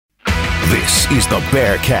This is the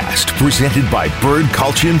Bearcast, presented by Bird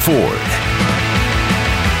Kultgen Ford.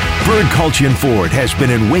 Bird Kultgen Ford has been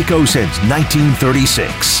in Waco since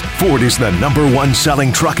 1936. Ford is the #1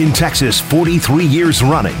 selling truck in Texas 43 years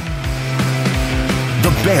running.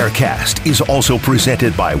 The Bearcast is also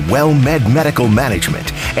presented by WellMed Medical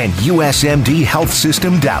Management and USMD Health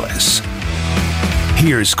System Dallas.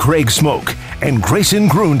 Here's Craig Smoke and Grayson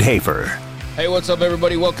Grundhafer. Hey, what's up,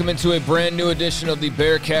 everybody? Welcome into a brand new edition of the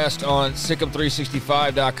Bearcast on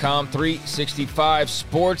SicEm365.com, 365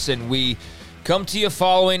 Sports, and we come to you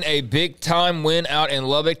following a big-time win out in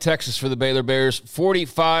Lubbock, Texas for the Baylor Bears,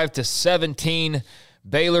 45-17,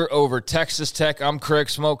 Baylor over Texas Tech. I'm Craig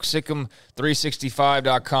Smoke,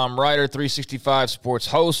 SicEm365.com writer, 365 Sports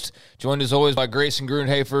host, joined as always by Grayson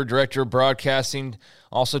Grundhafer, Director of Broadcasting,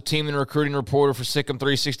 also team and recruiting reporter for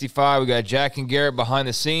SicEm365. We got Jack and Garrett behind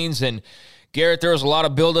the scenes, and Garrett, there was a lot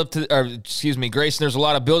of build-up to, Grayson, there's a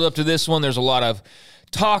lot of build-up to this one. There's a lot of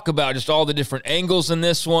talk about just all the different angles in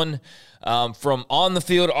this one, from on the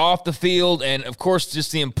field, off the field, and, of course,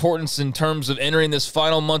 just the importance in terms of entering this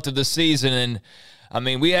final month of the season. And, I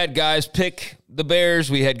mean, we had guys pick the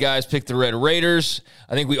Bears. We had guys pick the Red Raiders.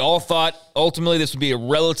 I think we all thought, ultimately, this would be a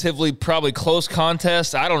relatively probably close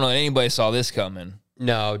contest. I don't know if anybody saw this coming.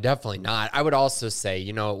 No, definitely not. I would also say,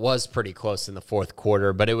 it was pretty close in the fourth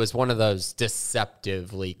quarter, but it was one of those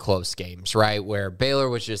deceptively close games, right, where Baylor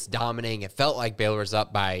was just dominating. It felt like Baylor was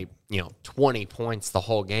up by, 20 points the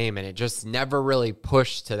whole game, and it just never really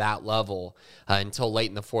pushed to that level until late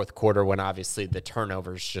in the fourth quarter when obviously the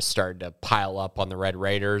turnovers just started to pile up on the Red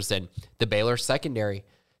Raiders, and the Baylor secondary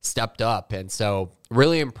stepped up. And so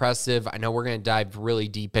really impressive. I know we're going to dive really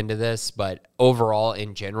deep into this, but overall,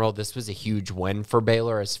 in general, this was a huge win for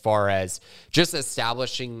Baylor as far as just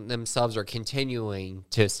establishing themselves or continuing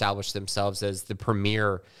to establish themselves as the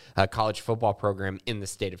premier college football program in the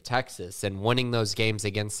state of Texas. And winning those games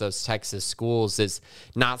against those Texas schools is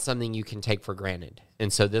not something you can take for granted.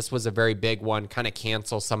 And so this was a very big one, kind of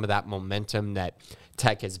cancel some of that momentum that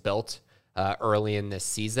Tech has built early in this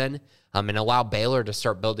season. And allow Baylor to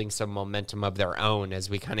start building some momentum of their own as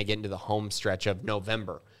we kind of get into the home stretch of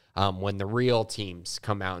November, when the real teams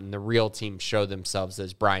come out and the real teams show themselves,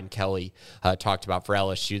 as Brian Kelly talked about for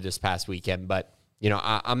LSU this past weekend. But,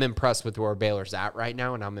 I'm impressed with where Baylor's at right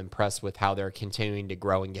now, and I'm impressed with how they're continuing to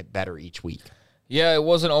grow and get better each week. Yeah, it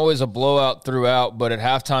wasn't always a blowout throughout, but at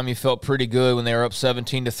halftime you felt pretty good when they were up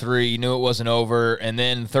 17-3. You knew it wasn't over, and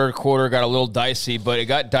then third quarter got a little dicey, but it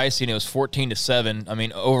got dicey and it was 14-7. I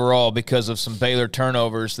mean, overall, because of some Baylor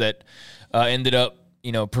turnovers that ended up,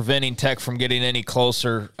 preventing Tech from getting any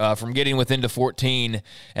closer, from getting within to 14,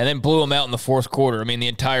 and then blew them out in the fourth quarter. I mean, the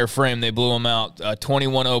entire frame, they blew them out.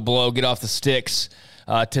 21-0 blow, get off the sticks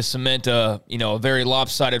to cement a very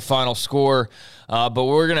lopsided final score. But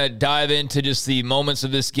we're going to dive into just the moments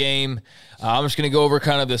of this game. I'm just going to go over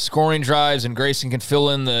kind of the scoring drives, and Grayson can fill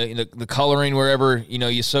in the coloring wherever,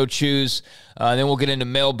 you so choose. And then we'll get into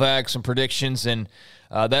mailbag, some predictions, and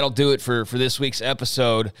that'll do it for this week's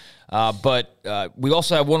episode. But we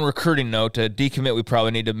also have one recruiting note, a decommit we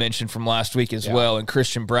probably need to mention from last week as well, and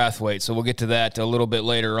Christian Brathwaite. So we'll get to that a little bit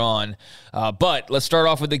later on. But let's start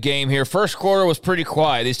off with the game here. First quarter was pretty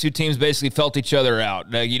quiet. These two teams basically felt each other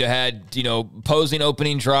out. You had, opposing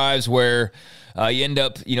opening drives where you end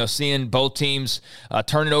up, seeing both teams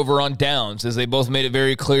turn it over on downs, as they both made it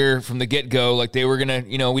very clear from the get-go, like they were going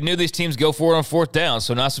to, we knew these teams go for it on fourth down,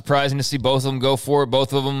 so not surprising to see both of them go for it.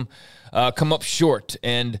 Both of them come up short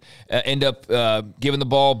and end up giving the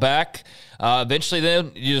ball back. Eventually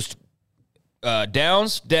then, you just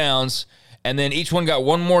downs, and then each one got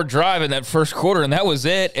one more drive in that first quarter, and that was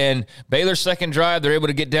it. And Baylor's second drive, they're able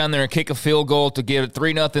to get down there and kick a field goal to get a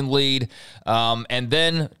 3-0 lead. And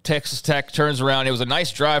then Texas Tech turns around. It was a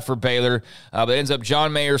nice drive for Baylor, but it ends up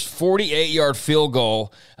John Mayer's 48-yard field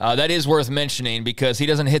goal. That is worth mentioning because he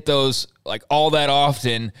doesn't hit those like all that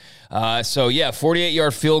often.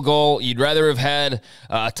 48-yard field goal. You'd rather have had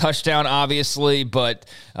a touchdown, obviously, but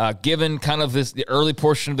given kind of the early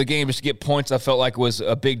portion of the game, just to get points, I felt like was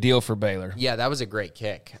a big deal for Baylor. Yeah, that was a great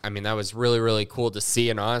kick. I mean, that was really, really cool to see,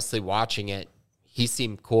 and honestly, watching it, he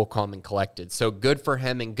seemed cool, calm, and collected. So good for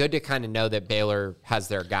him, and good to kind of know that Baylor has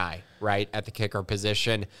their guy, right, at the kicker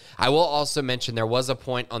position. I will also mention there was a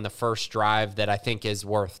point on the first drive that I think is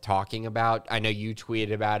worth talking about. I know you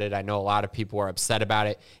tweeted about it. I know a lot of people were upset about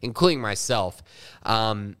it, including myself.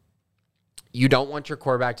 You don't want your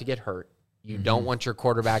quarterback to get hurt. You don't want your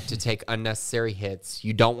quarterback to take unnecessary hits.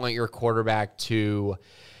 You don't want your quarterback to,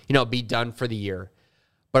 be done for the year.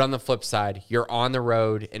 But on the flip side, you're on the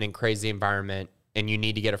road in a crazy environment and you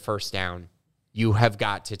need to get a first down. You have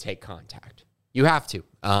got to take contact. You have to.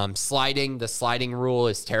 The sliding rule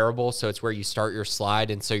is terrible, so it's where you start your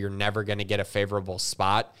slide, and so you're never going to get a favorable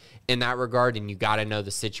spot in that regard, and you got to know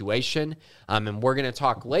the situation. And we're going to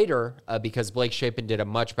talk later because Blake Shapen did a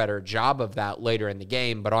much better job of that later in the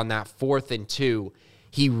game, but on that 4th and 2,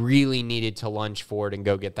 he really needed to lunge forward and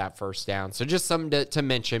go get that first down. So just something to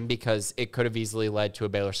mention because it could have easily led to a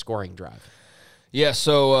Baylor scoring drive. Yeah,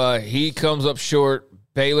 so he comes up short.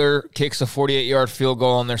 Baylor kicks a 48-yard field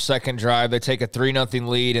goal on their second drive. They take a 3-0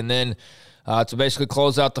 lead, and then to basically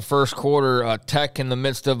close out the first quarter, Tech in the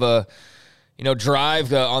midst of a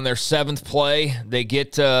drive on their 7th play, they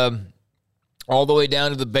get all the way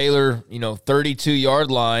down to the Baylor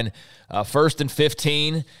 32-yard line, 1st and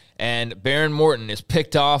 15, and Baron Morton is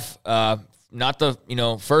picked off. Not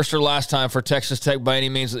the first or last time for Texas Tech by any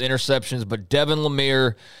means with interceptions, but Devin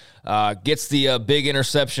Lemire gets the big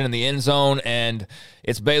interception in the end zone, and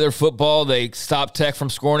it's Baylor football. They stop Tech from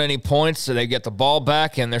scoring any points, so they get the ball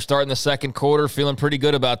back, and they're starting the second quarter feeling pretty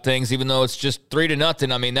good about things, even though it's just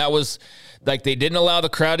 3-0. I mean, that was like they didn't allow the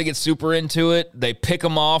crowd to get super into it. They pick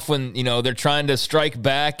them off when they're trying to strike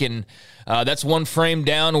back, and that's one frame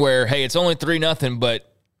down where, hey, it's only 3-0, but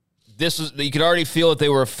you could already feel that they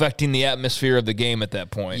were affecting the atmosphere of the game at that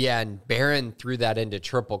point. Yeah, and Barron threw that into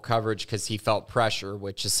triple coverage because he felt pressure,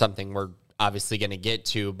 which is something we're obviously going to get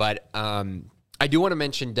to. But I do want to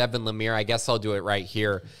mention Devin Lemire. I guess I'll do it right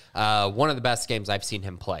here. One of the best games I've seen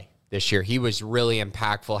him play this year. He was really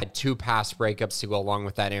impactful. Had 2 pass breakups to go along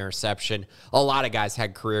with that interception. A lot of guys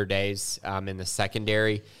had career days in the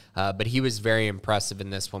secondary, but he was very impressive in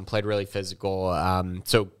this one. Played really physical.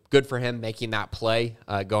 So good for him making that play,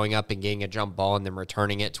 going up and getting a jump ball and then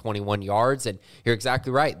returning it 21 yards. And you're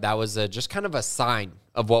exactly right. That was just kind of a sign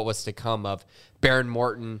of what was to come of Baron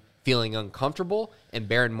Morton feeling uncomfortable and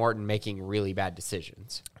Baron Morton making really bad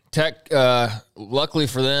decisions. Tech, luckily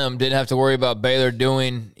for them, didn't have to worry about Baylor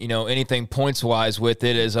doing anything points-wise with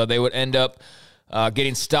it, as they would end up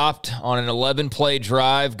getting stopped on an 11-play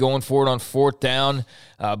drive, going forward on 4th down.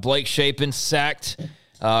 Blake Shapen sacked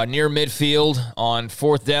near midfield on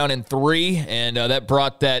 4th down and 3, and that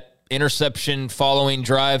brought that interception following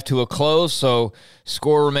drive to a close. So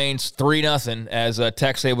score remains 3-0 as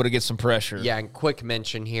Tech's able to get some pressure. Yeah, and quick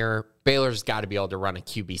mention here, Baylor's got to be able to run a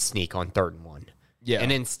QB sneak on 3rd and 1. Yeah.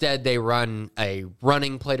 And instead they run a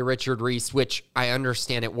running play to Richard Reese, which I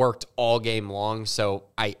understand it worked all game long, so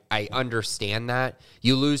I understand that.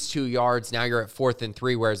 You lose 2 yards, now you're at 4th and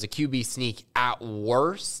 3, whereas a QB sneak, at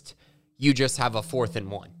worst, you just have a 4th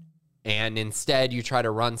and 1. And instead you try to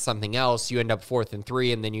run something else, you end up 4th and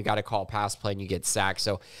 3, and then you got to call pass play and you get sacked.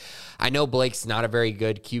 So I know Blake's not a very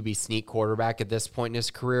good QB sneak quarterback at this point in his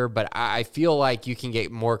career, but I feel like you can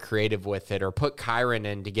get more creative with it or put Kyron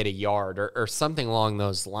in to get a yard or something along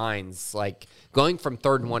those lines. Like going from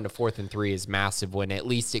 3rd and 1 to 4th and 3 is massive when at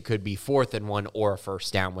least it could be 4th and 1 or a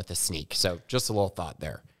first down with a sneak. So just a little thought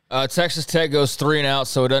there. Texas Tech goes 3 and out,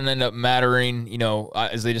 so it doesn't end up mattering,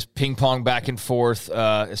 as they just ping-pong back and forth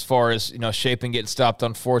as far as, Shapen getting stopped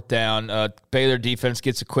on 4th down. Baylor defense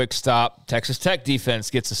gets a quick stop. Texas Tech defense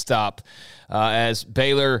gets a stop as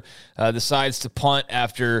Baylor decides to punt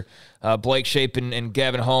after Blake Shapen and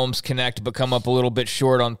Gavin Holmes connect but come up a little bit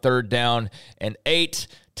short on 3rd down and 8.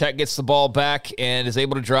 Tech gets the ball back and is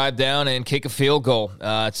able to drive down and kick a field goal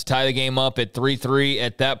to tie the game up at 3-3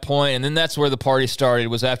 at that point. And then that's where the party started,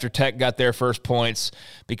 was after Tech got their first points,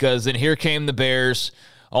 because then here came the Bears,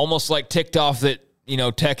 almost like ticked off that,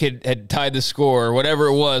 Tech had tied the score or whatever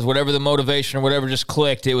it was, whatever the motivation or whatever just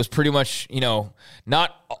clicked. It was pretty much,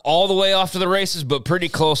 not all the way off to the races, but pretty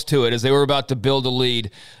close to it as they were about to build a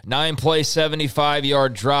lead. 9-play,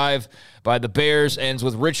 75-yard drive by the Bears ends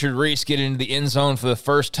with Richard Reese getting into the end zone for the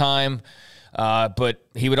first time, but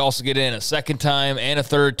he would also get in a second time and a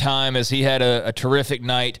third time as he had a terrific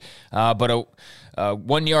night. But a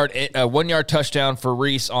 1 yard touchdown for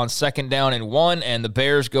Reese on 2nd down and 1, and the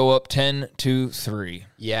Bears go up 10-3.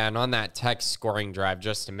 Yeah, and on that Tech scoring drive,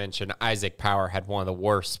 just to mention, Isaac Power had one of the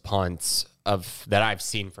worst punts that I've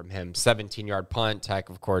seen from him. 17-yard punt. Tech,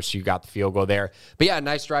 of course, you got the field goal there. But yeah,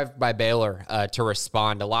 nice drive by Baylor to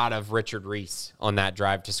respond. A lot of Richard Reese on that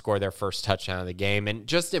drive to score their first touchdown of the game. And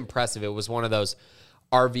just impressive. It was one of those,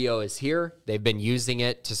 RVO is here. They've been using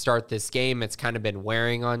it to start this game. It's kind of been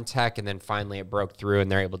wearing on Tech, and then finally it broke through,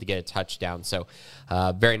 and they're able to get a touchdown. So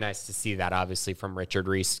very nice to see that, obviously, from Richard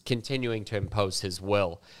Reese, continuing to impose his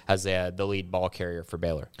will as the lead ball carrier for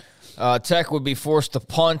Baylor. Tech would be forced to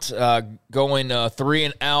punt, going 3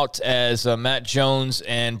 and out as Matt Jones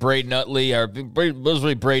and Braden Utley,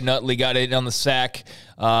 Braden Utley got it on the sack,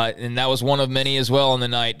 and that was one of many as well on the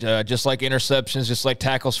night. Just like interceptions, just like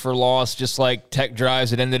tackles for loss, just like Tech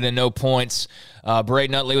drives that ended in no points.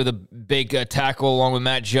 Braden Utley with a big tackle along with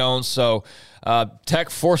Matt Jones. So Tech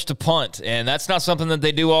forced to punt, and that's not something that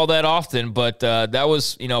they do all that often, but that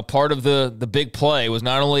was, part of the big play was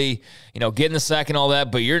not only, getting the sack and all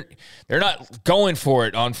that, but they're not going for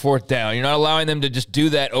it on 4th down. You're not allowing them to just do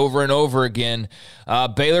that over and over again.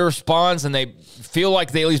 Baylor responds, and they feel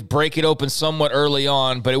like they at least break it open somewhat early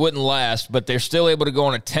on, but it wouldn't last. But they're still able to go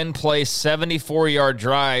on a 10-play, 74-yard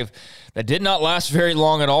drive that did not last very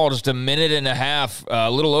long at all, just a minute and a half,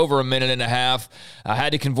 a little over a minute and a half. I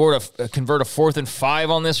had to convert a 4th and 5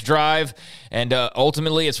 on this drive, and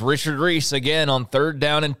ultimately it's Richard Reese again on 3rd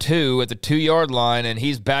down and 2 at the 2-yard line, and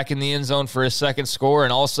he's back in the end zone for his second score,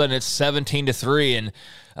 and all of a sudden it's 17-3,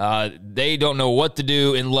 and they don't know what to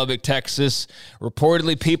do in Lubbock, Texas.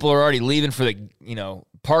 Reportedly, people are already leaving for the,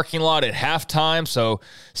 parking lot at halftime.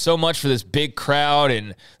 So much for this big crowd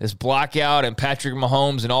and this blackout and Patrick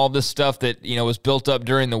Mahomes and all this stuff that, was built up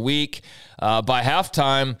during the week. By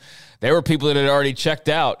halftime, there were people that had already checked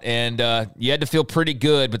out, and you had to feel pretty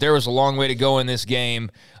good, but there was a long way to go in this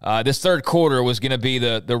game. This third quarter was going to be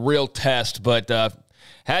the real test, but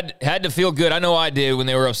had to feel good. I know I did when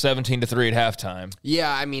they were up 17-3 at halftime.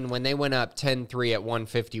 Yeah, I mean, when they went up 10-3 at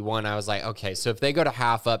 1:51, I was like, okay, so if they go to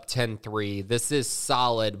half up 10-3, this is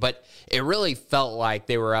solid. But it really felt like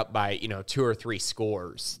they were up by, 2 or 3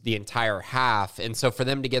 scores the entire half. And so for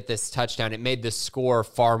them to get this touchdown, it made the score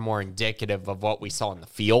far more indicative of what we saw in the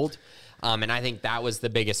field. And I think that was the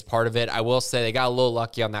biggest part of it. I will say they got a little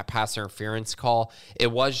lucky on that pass interference call.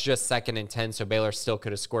 It was just 2nd and 10, so Baylor still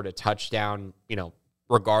could have scored a touchdown,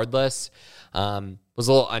 regardless. Was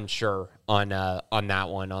a little unsure on that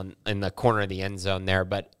one in the corner of the end zone there,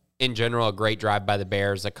 but in general, a great drive by the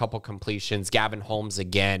Bears, a couple completions. Gavin Holmes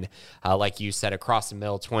again, like you said, across the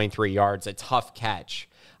middle, 23 yards, a tough catch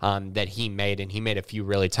that he made, and he made a few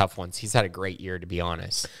really tough ones. He's had a great year, to be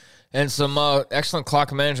honest. And some excellent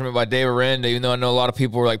clock management by Dave Aranda, even though I know a lot of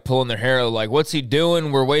people were like pulling their hair, like, what's he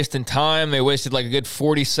doing? We're wasting time. They wasted like a good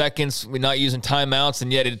 40 seconds. We're not using timeouts,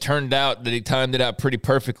 and yet it turned out that he timed it out pretty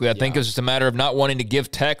perfectly. I think it was just a matter of not wanting to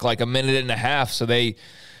give Tech like a minute and a half, so they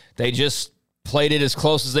just played it as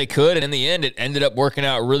close as they could, and in the end, it ended up working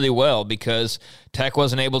out really well because Tech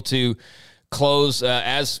wasn't able to close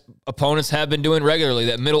as opponents have been doing regularly.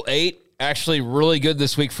 That middle 8, actually really good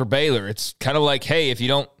this week for Baylor. It's kind of like, hey, if you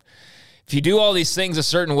do all these things a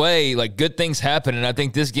certain way, like, good things happen. And I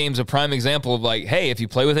think this game's a prime example of, like, hey, if you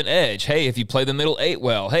play with an edge, hey, if you play the middle 8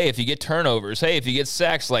 well, hey, if you get turnovers, hey, if you get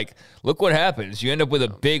sacks, like, look what happens. You end up with a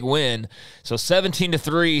big win. So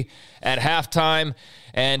 17-3 at halftime.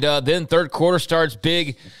 And then third quarter starts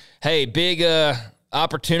big. Hey, big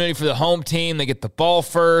opportunity for the home team. They get the ball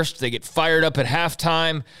first. They get fired up at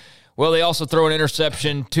halftime. Well, they also throw an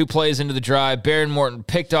interception 2 plays into the drive. Baron Morton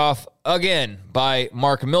picked off again by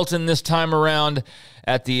Mark Milton this time around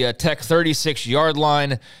at the Tech 36-yard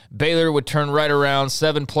line. Baylor would turn right around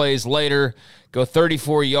 7 plays later, go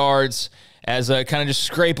 34 yards as kind of just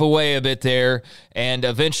scrape away a bit there. And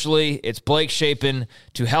eventually it's Blake Shapen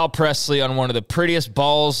to Hal Presley on one of the prettiest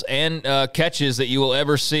balls and catches that you will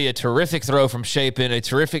ever see. A terrific throw from Shapen, a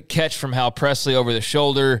terrific catch from Hal Presley over the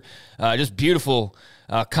shoulder. Just beautiful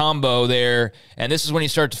combo there, and this is when you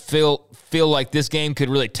start to feel like this game could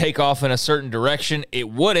really take off in a certain direction. It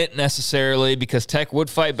wouldn't necessarily because Tech would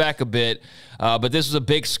fight back a bit, but this was a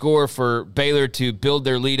big score for Baylor to build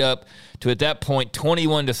their lead up to, at that point,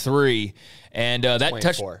 21-3, and that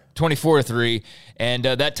 24-3, and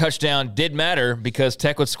that touchdown did matter because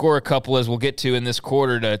Tech would score a couple, as we'll get to in this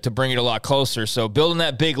quarter, to bring it a lot closer. So building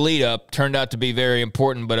that big lead up turned out to be very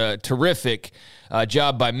important, but a terrific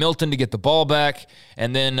job by Milton to get the ball back,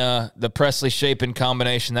 and then the Presley-Shapen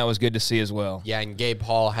combination, that was good to see as well. Yeah, and Gabe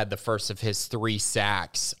Hall had the first of his 3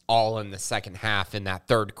 sacks all in the second half in that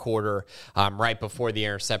third quarter, right before the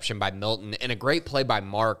interception by Milton, and a great play by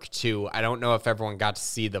Mark, too. I don't know if everyone got to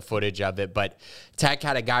see the footage of it, but Tech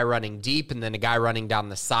had a guy running deep and then a guy running down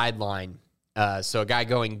the sideline. So a guy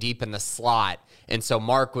going deep in the slot. And so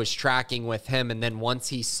Mark was tracking with him. And then once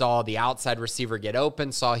he saw the outside receiver get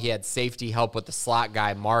open, saw he had safety help with the slot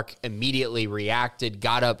guy, Mark immediately reacted,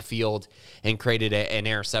 got upfield, and created an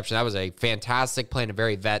interception. That was a fantastic play and a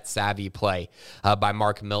very vet-savvy play by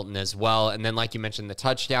Mark Milton as well. And then, like you mentioned, the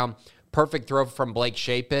touchdown, perfect throw from Blake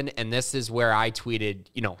Shapen. And this is where I tweeted,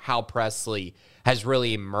 Hal Presley has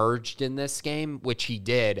really emerged in this game, which he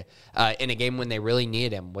did in a game when they really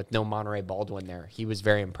needed him with no Monterey Baldwin there. He was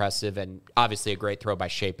very impressive, and obviously a great throw by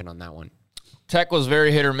Shapen on that one. Tech was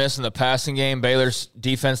very hit or miss in the passing game. Baylor's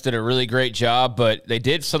defense did a really great job, but they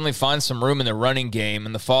did suddenly find some room in the running game.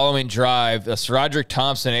 In the following drive, SaRodorick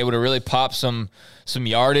Thompson able to really pop some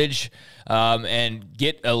yardage and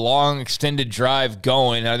get a long, extended drive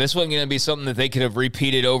going. Now, this wasn't going to be something that they could have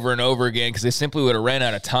repeated over and over again because they simply would have ran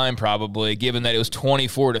out of time probably, given that it was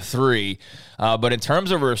 24-3. But in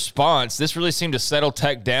terms of a response, this really seemed to settle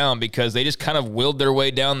Tech down because they just kind of willed their way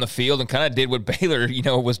down the field and kind of did what Baylor,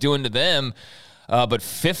 was doing to them. But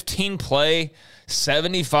 15-play,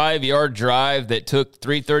 75-yard drive that took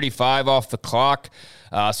 3:35 off the clock.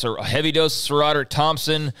 So a heavy dose of SaRodorick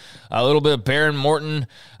Thompson, a little bit of Behren Morton,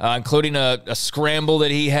 including a scramble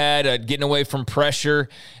that he had, getting away from pressure.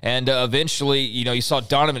 And eventually, you saw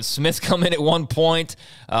Donovan Smith come in at one point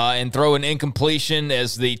and throw an incompletion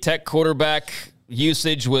as the Tech quarterback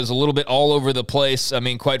usage was a little bit all over the place. I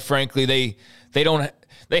mean, quite frankly, they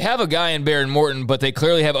have a guy in Behren Morton, but they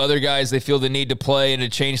clearly have other guys they feel the need to play and to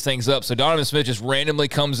change things up. So Donovan Smith just randomly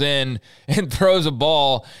comes in and throws a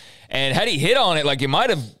ball. And had he hit on it, it might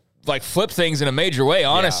have flipped things in a major way,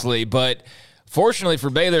 honestly. Yeah. But fortunately for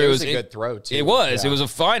Baylor, it was a good throw too. It was. Yeah. It was a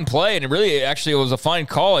fine play, and it was a fine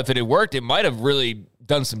call. If it had worked, it might have really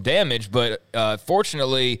done some damage. But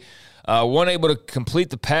fortunately, one able to complete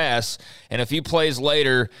the pass. And a few plays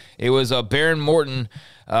later, it was Behren Morton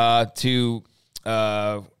to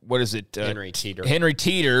Henry Teeter. Henry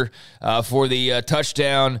Teeter for the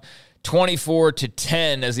touchdown,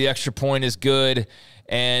 24-10, as the extra point is good.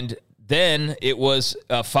 And then it was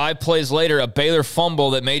 5 plays later, a Baylor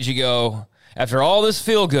fumble that made you go, after all this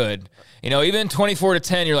feel good, even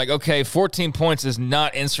 24-10, you're like, okay, 14 points is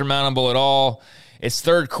not insurmountable at all. It's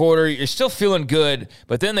third quarter. You're still feeling good,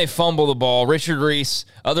 but then they fumble the ball. Richard Reese,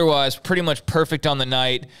 otherwise pretty much perfect on the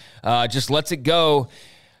night, just lets it go.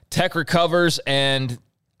 Tech recovers, and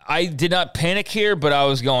I did not panic here, but I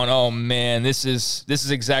was going, oh, man, this is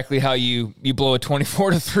exactly how you blow a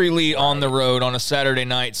 24-3 lead on the road on a Saturday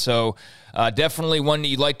night. So definitely one that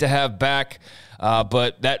you'd like to have back,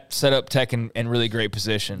 but that set up Tech in really great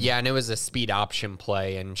position. Yeah, and it was a speed option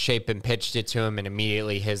play, and Shapen pitched it to him, and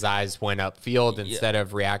immediately his eyes went upfield instead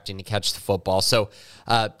of reacting to catch the football. So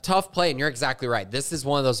tough play, and you're exactly right. This is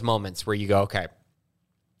one of those moments where you go, okay,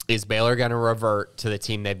 is Baylor going to revert to the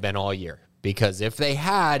team they've been all year? Because if they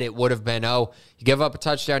had, it would have been, you give up a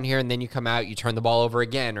touchdown here, and then you come out, you turn the ball over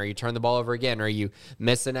again, or you turn the ball over again, or you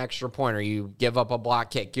miss an extra point, or you give up a block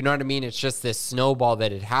kick. You know what I mean? It's just this snowball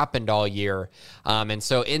that had happened all year. And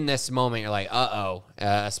so in this moment, you're like,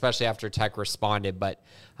 especially after Tech responded. But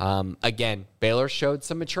again, Baylor showed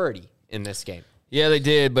some maturity in this game. Yeah, they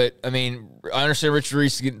did. But, I mean, I understand Richard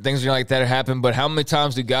Reese, things like that happen, but how many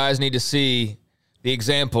times do guys need to see the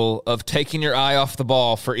example of taking your eye off the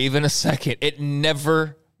ball for even a second? It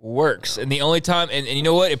never works. And the only time, and you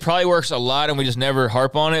know what? It probably works a lot and we just never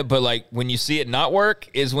harp on it. But when you see it not work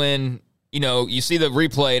is when, you see the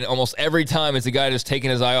replay and almost every time it's the guy just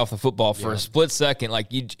taking his eye off the football for a split second.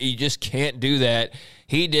 You just can't do that.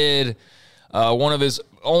 He did one of his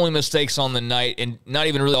only mistakes on the night, and not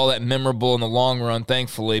even really all that memorable in the long run,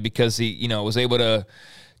 thankfully, because he, was able to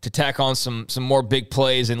tack on some more big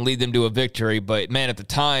plays and lead them to a victory. But, man, at the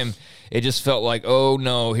time, it just felt like, oh,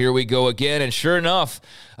 no, here we go again. And sure enough,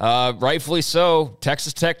 rightfully so,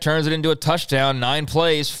 Texas Tech turns it into a touchdown, 9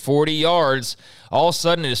 plays, 40 yards. All of a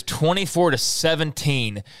sudden, it is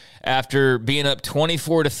 24-17 after being up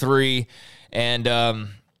 24-3. And,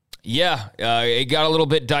 it got a little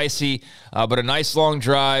bit dicey, but a nice long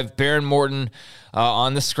drive. Behren Morton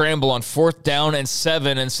on the scramble on 4th down and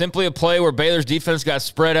 7, and simply a play where Baylor's defense got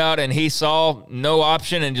spread out and he saw no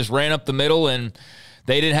option and just ran up the middle, and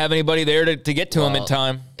they didn't have anybody there to get to him in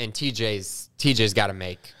time. And TJ's got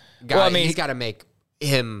to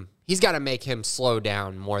he's got to make him slow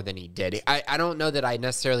down more than he did. I don't know that I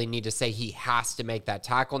necessarily need to say he has to make that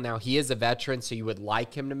tackle. Now, he is a veteran, so you would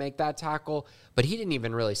like him to make that tackle, but he didn't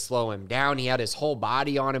even really slow him down. He had his whole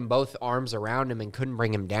body on him, both arms around him, and couldn't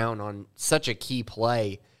bring him down on such a key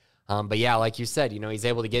play. But yeah, like you said, he's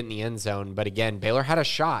able to get in the end zone. But again, Baylor had a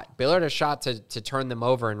shot. Baylor had a shot to turn them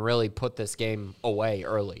over and really put this game away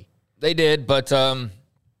early. They did, but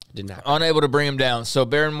didn't happen. Unable to bring him down. So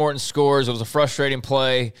Behren Morton scores. It was a frustrating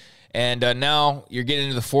play. And now you're getting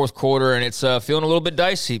into the fourth quarter, and it's feeling a little bit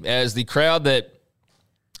dicey as the crowd that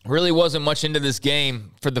really wasn't much into this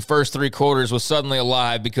game for the first 3 quarters was suddenly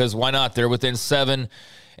alive, because why not? They're within 7.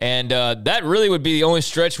 And that really would be the only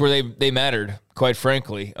stretch where they mattered, quite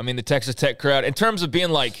frankly. I mean, the Texas Tech crowd, in terms of being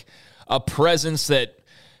like a presence that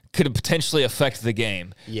could potentially affect the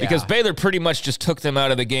game. Yeah. Because Baylor pretty much just took them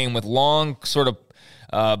out of the game with long sort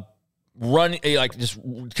of run, like just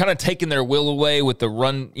kind of taking their will away with the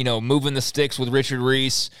run, moving the sticks with Richard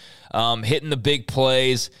Reese, hitting the big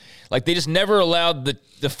plays. Like they just never allowed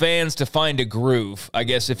the fans to find a groove, I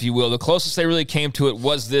guess, if you will. The closest they really came to it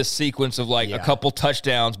was this sequence of a couple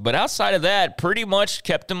touchdowns. But outside of that, pretty much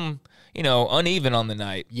kept them, uneven on the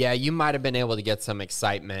night. Yeah, you might have been able to get some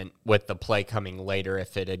excitement with the play coming later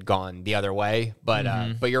if it had gone the other way.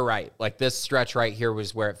 But but you're right. Like this stretch right here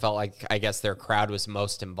was where it felt like, I guess, their crowd was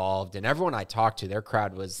most involved. And everyone I talked to, their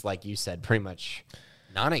crowd was, like you said, pretty much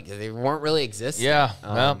they weren't really existing.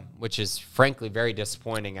 Yeah. Which is frankly very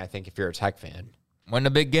disappointing, I think, if you're a Tech fan. Wasn't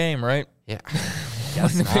a big game, right? Yeah.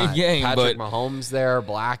 Wasn't a big game. Patrick but Mahomes there,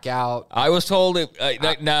 blackout. I was told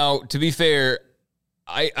now, to be fair,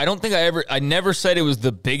 I don't think I never said it was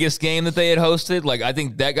the biggest game that they had hosted. Like, I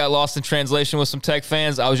think that got lost in translation with some Tech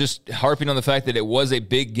fans. I was just harping on the fact that it was a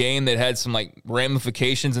big game that had some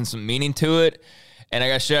ramifications and some meaning to it. And I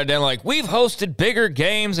got shouted down we've hosted bigger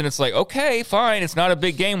games. And it's like, okay, fine. It's not a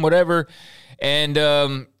big game, whatever. And,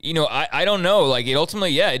 I don't know. It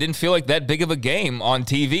ultimately, it didn't feel like that big of a game on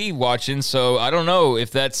TV watching. So I don't know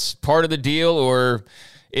if that's part of the deal or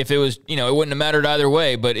if it was, it wouldn't have mattered either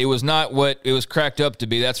way. But it was not what it was cracked up to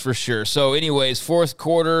be, that's for sure. So anyways, fourth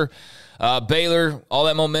quarter, Baylor, all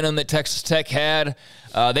that momentum that Texas Tech had,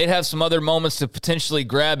 they'd have some other moments to potentially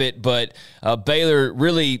grab it, but Baylor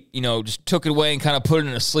really, just took it away and kind of put it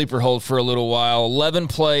in a sleeper hold for a little while. 11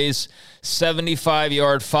 plays,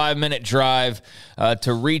 75-yard, 5-minute drive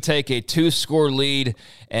to retake a 2-score lead.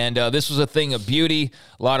 And this was a thing of beauty.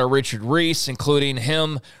 A lot of Richard Reese, including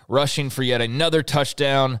him rushing for yet another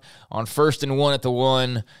touchdown on 1st and 1 at the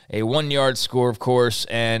 1, a 1-yard score, of course.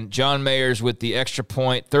 And John Mayers with the extra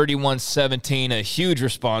point, 31-17, a huge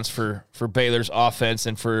response for Baylor's offense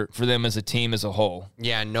and for them as a team as a whole.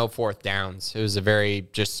 Yeah, no fourth downs. It was a very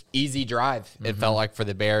just easy drive, it felt like, for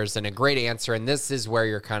the Bears, and a great answer. And this is where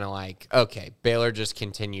you're kind of like, okay, Baylor just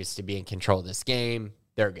continues to be in control of this game.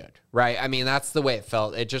 They're good, right? I mean, that's the way it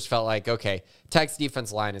felt. It just felt like, okay, Tech's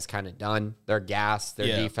defense line is kind of done. They're gassed.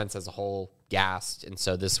 Their defense as a whole gassed. And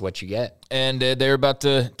so this is what you get. And they're about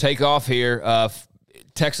to take off here.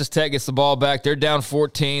 Texas Tech gets the ball back. They're down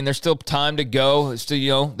 14. There's still time to go. It's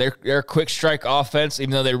still, they're a quick strike offense,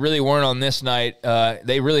 even though they really weren't on this night.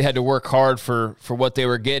 They really had to work hard for what they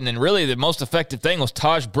were getting. And really the most effective thing was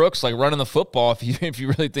Taj Brooks, running the football, if you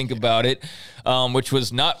really think about it, which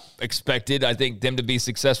was not expected, I think, them to be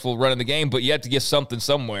successful running the game, but you have to get something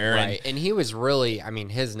somewhere. Right. And he was really,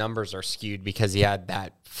 his numbers are skewed because he had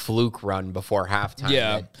that fluke run before halftime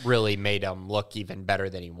that really made him look even better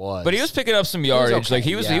than he was. But he was picking up some yardage.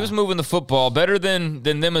 He was moving the football better than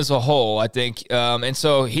them as a whole, I think. And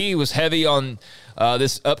so he was heavy on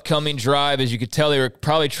this upcoming drive. As you could tell, they were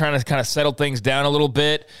probably trying to kind of settle things down a little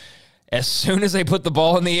bit. As soon as they put the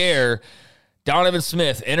ball in the air, Donovan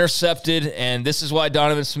Smith intercepted, and this is why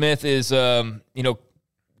Donovan Smith is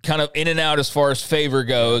kind of in and out as far as favor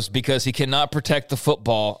goes, because he cannot protect the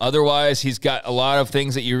football. Otherwise, he's got a lot of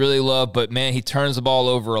things that you really love, but man, he turns the ball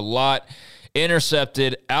over a lot.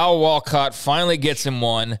 Intercepted. Al Walcott finally gets him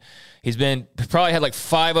one. He's probably had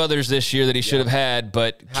 5 others this year that he should have had,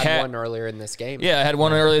 but had one earlier in this game. Yeah, had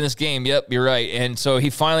one earlier in this game. Yep, you're right. And so he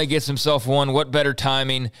finally gets himself one. What better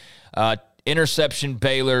timing? Interception,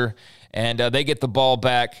 Baylor, and they get the ball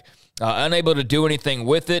back. Unable to do anything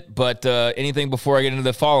with it, but anything before I get into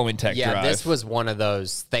the following Tech drive? Yeah, this was one of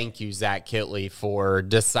those thank you, Zach Kittley, for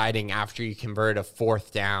deciding after you convert a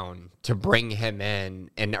 4th down to bring him in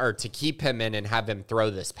or to keep him in and have him throw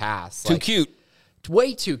this pass. Too cute.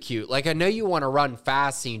 Way too cute. I know you want to run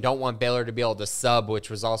fast and you don't want Baylor to be able to sub, which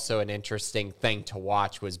was also an interesting thing to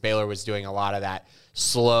watch, was Baylor was doing a lot of that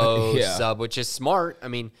slow sub, which is smart.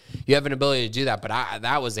 You have an ability to do that, but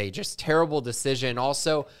that was a just terrible decision.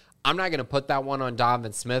 Also, I'm not going to put that one on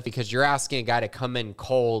Donovan Smith because you're asking a guy to come in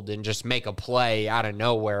cold and just make a play out of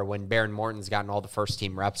nowhere when Baron Morton's gotten all the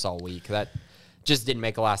first-team reps all week. That just didn't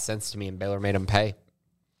make a lot of sense to me, and Baylor made him pay.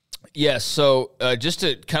 Yes, so just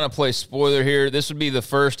to kind of play spoiler here, this would be the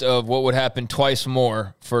first of what would happen twice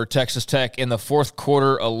more for Texas Tech in the fourth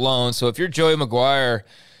quarter alone. So if you're Joey McGuire,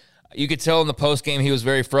 you could tell in the postgame he was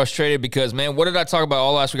very frustrated because, man, what did I talk about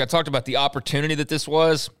all last week? I talked about the opportunity that this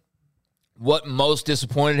was. What most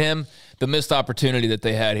disappointed him? The missed opportunity that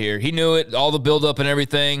they had here. He knew it, all the buildup and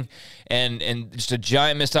everything, and just a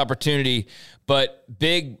giant missed opportunity. But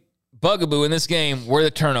big bugaboo in this game were the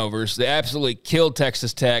turnovers. They absolutely killed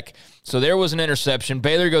Texas Tech. So there was an interception.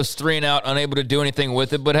 Baylor goes 3 and out, unable to do anything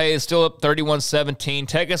with it. But, hey, it's still up 31-17.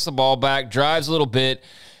 Tech gets the ball back, drives a little bit.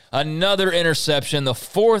 another interception, the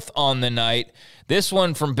fourth on the night. This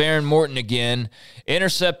one from Baron Morton again.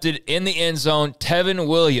 Intercepted in the end zone. Tevin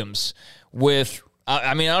Williams with,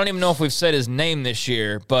 I don't even know if we've said his name this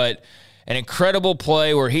year, but an incredible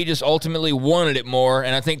play where he just ultimately wanted it more.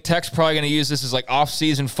 And I think Tech's probably going to use this as like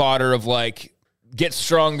off-season fodder of like, get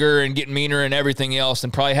stronger and get meaner and everything else,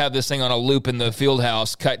 and probably have this thing on a loop in the field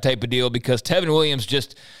house type of deal, because Tevin Williams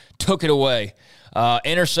just took it away.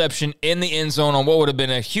 Interception in the end zone on what would have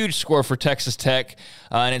been a huge score for Texas Tech,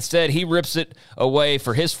 and instead he rips it away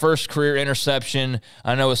for his first career interception.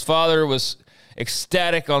 I know his father was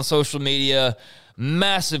ecstatic on social media.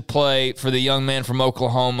 Massive play for the young man from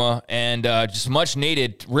Oklahoma, and just much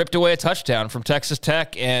needed. Ripped away a touchdown from Texas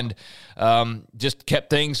Tech, and just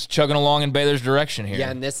kept things chugging along in Baylor's direction here.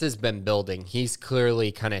 Yeah, and this has been building. He's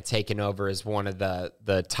clearly kind of taken over as one of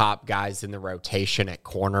the top guys in the rotation at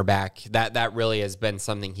cornerback. That really has been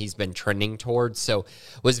something he's been trending towards. So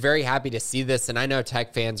was very happy to see this, and I know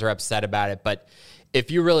Tech fans are upset about it, but if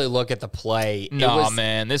you really look at the play,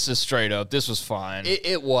 man, this is straight up. This was fine.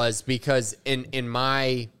 It was, because in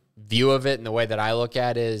my view of it and the way that I look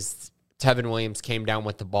at it is Tevin Williams came down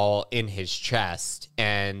with the ball in his chest,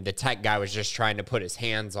 and the Tech guy was just trying to put his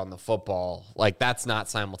hands on the football. Like, that's not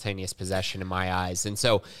simultaneous possession in my eyes. And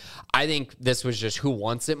so I think this was just who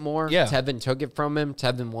wants it more. Yeah. Tevin took it from him.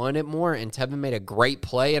 Tevin wanted it more, and Tevin made a great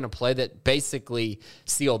play, and a play that basically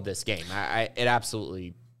sealed this game.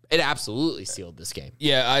 It absolutely sealed this game.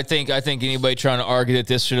 Yeah, I think anybody trying to argue that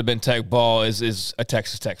this should have been Tech ball is a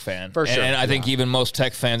Texas Tech fan. For sure. And I think even most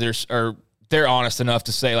Tech fans they're honest enough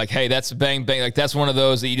to say, like, hey, that's bang bang, like that's one of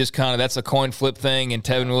those that you just kind of, that's a coin flip thing, and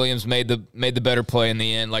Tevin Williams made the better play in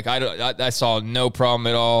the end. Like, I saw no problem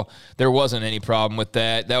at all. There wasn't any problem with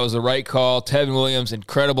that. That was the right call. Tevin Williams,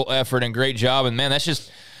 incredible effort and great job. And man, that's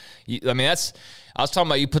just, I was talking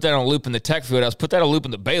about, you put that on a loop in the Tech field house, put that on a loop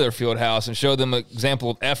in the Baylor field house, and show them an example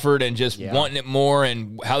of effort and just wanting it more,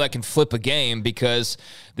 and how that can flip a game, because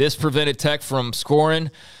this prevented Tech from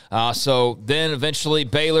scoring. So then eventually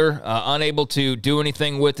Baylor, unable to do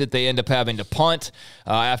anything with it, they end up having to punt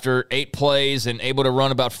after 8 plays and able to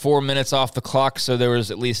run about 4 minutes off the clock. So there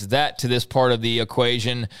was at least that to this part of the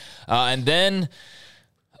equation. And then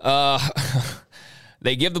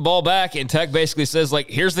they give the ball back, and Tech basically says, like,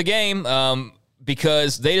 here's the game.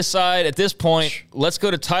 Because they decide at this point, let's go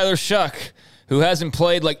to Tyler Shuck, who hasn't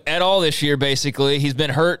played like at all this year, basically. He's been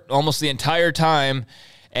hurt almost the entire time.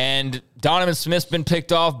 And Donovan Smith's been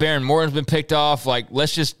picked off. Baron Morton's been picked off. Like,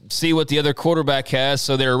 let's just see what the other quarterback has.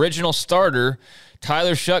 So their original starter,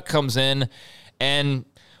 Tyler Shuck, comes in, and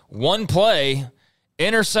one play,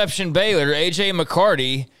 interception Baylor, A.J.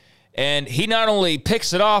 McCarty, and he not only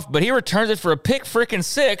picks it off, but he returns it for a pick freaking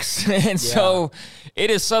 6. And so it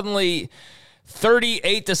is suddenly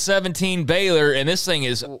 38-17 Baylor, and this thing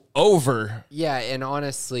is over. Yeah, and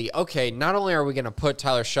honestly, okay, not only are we going to put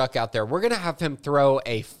Tyler Shuck out there, we're going to have him throw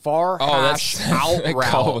a far hash out that route.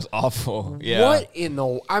 Call was awful. Yeah. What in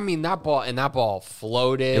the? I mean, that ball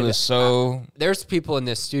floated. It was so. There's people in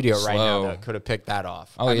this studio slow right now that could have picked that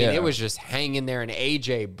off. Oh, I mean, it was just hanging there, and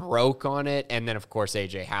AJ broke on it, and then of course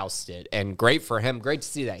AJ housed it, and great for him. Great to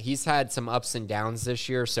see that. He's had some ups and downs this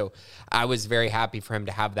year, so I was very happy for him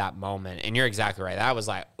to have that moment. And you're exactly right. That was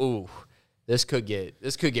like, ooh, this could get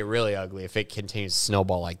really ugly if it continues to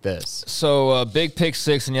snowball like this. So big pick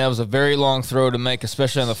 6, and it was a very long throw to make,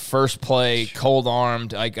 especially on the first play, cold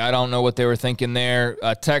armed. I don't know what they were thinking there.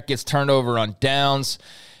 Tech gets turned over on downs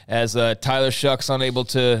as Tyler Shuck's unable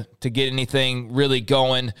to get anything really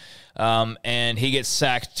going, and he gets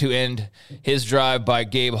sacked to end his drive by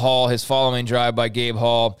Gabe Hall, his following drive by Gabe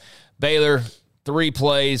Hall. Baylor, 3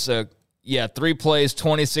 plays. 3 plays,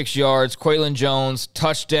 26 yards. Quaylon Jones,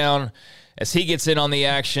 touchdown as he gets in on the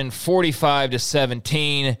action,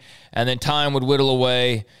 45-17, and then time would whittle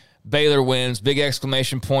away. Baylor wins. Big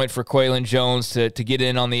exclamation point for Quaylon Jones to get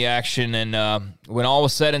in on the action. And when all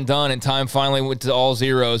was said and done and time finally went to all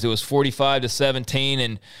zeros, it was 45-17,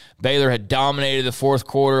 and Baylor had dominated the fourth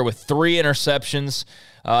quarter with 3 interceptions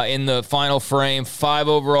in the final frame, 5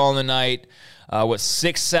 overall in the night.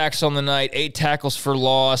 6 sacks on the night, 8 tackles for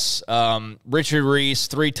loss. Richard Reese,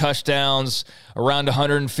 3 touchdowns, around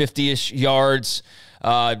 150-ish yards.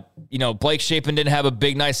 Blake Shapen didn't have a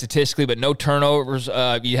big night statistically, but no turnovers.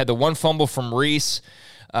 You had the 1 fumble from Reese.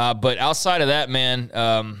 But outside of that,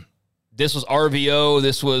 man, this was RVO.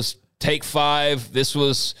 This was take 5. This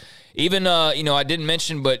was even, I didn't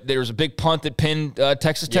mention, but there was a big punt that pinned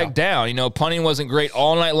Texas Tech down. Punting wasn't great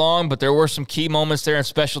all night long, but there were some key moments there in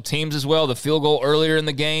special teams as well. The field goal earlier in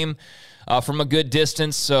the game from a good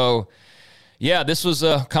distance. So, Yeah, this was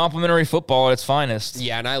a complimentary football at its finest.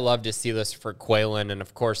 Yeah, and I love to see this for Quaylen. And,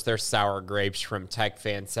 of course, there's sour grapes from Tech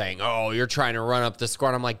fans saying, oh, you're trying to run up the score.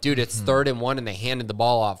 And I'm like, dude, it's 3rd and 1, and they handed the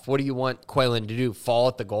ball off. What do you want Quaylen to do, fall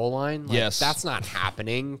at the goal line? Like, yes. That's not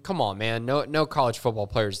happening. Come on, man. No college football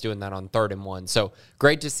players doing that on 3rd and 1. So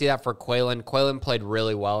great to see that for Quaylen. Quaylen played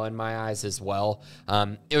really well in my eyes as well.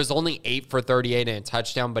 It was only 8 for 38 and a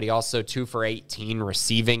touchdown, but he also 2 for 18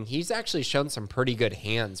 receiving. He's actually shown some pretty good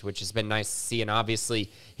hands, which has been nice to see. And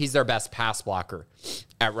obviously, he's their best pass blocker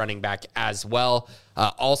at running back as well.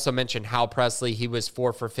 Also mentioned Hal Presley. He was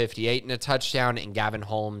 4 for 58 and a touchdown, and Gavin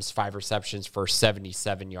Holmes, 5 receptions for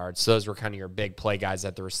 77 yards. So those were kind of your big play guys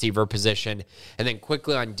at the receiver position. And then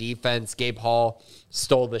quickly on defense, Gabe Hall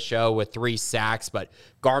stole the show with 3 sacks, but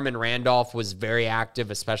Garmin Randolph was very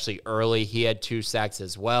active, especially early. He had 2 sacks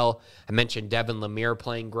as well. I mentioned Devin Lemire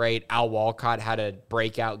playing great. Al Walcott had a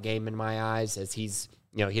breakout game in my eyes, as he's,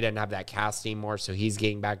 he didn't have that cast anymore, so he's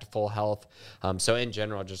getting back to full health. So in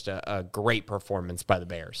general, just a great performance by the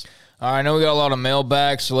Bears. All right, I know we got a lot of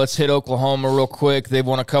mailbags, so let's hit Oklahoma real quick. They've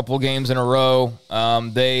won a couple games in a row.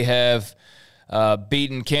 They have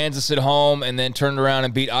beaten Kansas at home and then turned around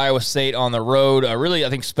and beat Iowa State on the road. Really, I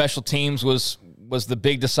think special teams was the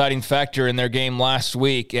big deciding factor in their game last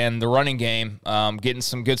week, and the running game, getting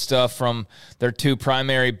some good stuff from their 2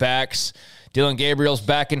 primary backs. Dylan Gabriel's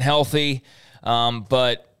back and healthy.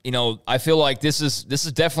 But I feel like this is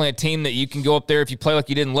definitely a team that you can go up there. If you play like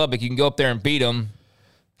you did in Lubbock, you can go up there and beat them.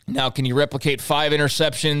 Now, can you replicate 5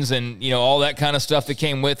 interceptions and, all that kind of stuff that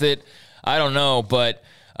came with it? I don't know, but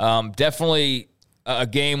definitely a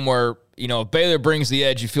game where, if Baylor brings the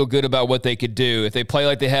edge, you feel good about what they could do. If they play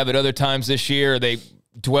like they have at other times this year, they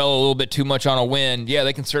dwell a little bit too much on a win, yeah,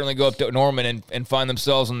 they can certainly go up to Norman and find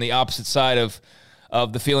themselves on the opposite side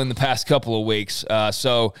of the feeling the past couple of weeks. This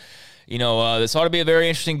ought to be a very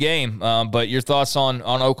interesting game. But your thoughts on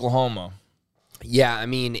Oklahoma? Yeah, I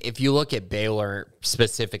mean, if you look at Baylor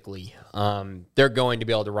specifically, they're going to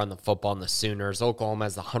be able to run the football in the Sooners. Oklahoma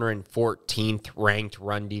has the 114th ranked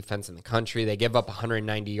run defense in the country. They give up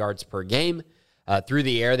 190 yards per game. Through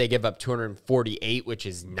the air, they give up 248, which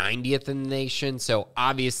is 90th in the nation. So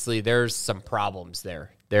obviously, there's some problems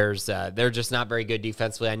there. They're just not very good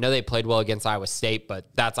defensively. I know they played well against Iowa State, but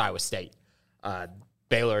that's Iowa State.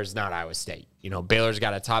 Baylor is not Iowa State. Baylor's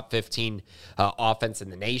got a top 15 offense in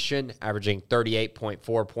the nation, averaging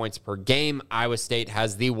 38.4 points per game. Iowa State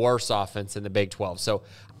has the worst offense in the Big 12. So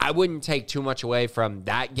I wouldn't take too much away from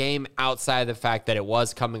that game outside of the fact that it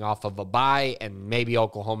was coming off of a bye, and maybe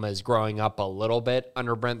Oklahoma is growing up a little bit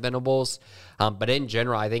under Brent Venables. But in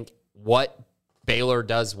general, I think what Baylor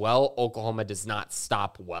does well, Oklahoma does not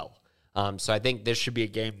stop well. So I think this should be a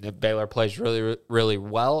game that Baylor plays really, really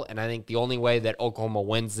well. And I think the only way that Oklahoma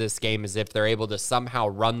wins this game is if they're able to somehow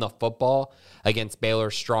run the football against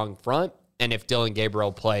Baylor's strong front, and if Dylan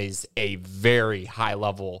Gabriel plays a very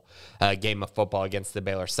high-level game of football against the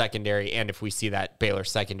Baylor secondary, and if we see that Baylor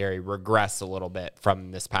secondary regress a little bit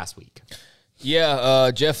from this past week.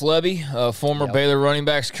 Yeah, Jeff Lebby, former Baylor running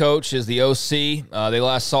backs coach, is the OC. They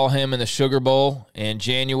last saw him in the Sugar Bowl in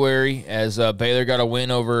January as Baylor got a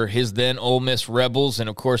win over his then Ole Miss Rebels, and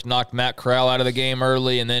of course knocked Matt Corral out of the game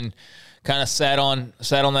early, and then kind of sat on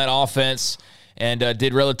that offense and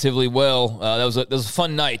did relatively well. That was a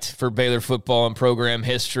fun night for Baylor football and program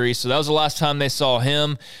history. So that was the last time they saw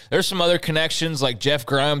him. There's some other connections, like Jeff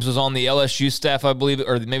Grimes was on the LSU staff, I believe,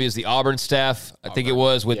 or maybe it was the Auburn staff. I think it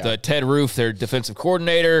was with Ted Roof, their defensive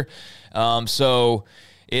coordinator. So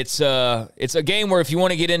it's a game where if you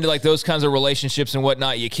want to get into like those kinds of relationships and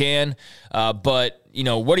whatnot, you can. But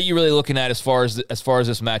what are you really looking at as far as this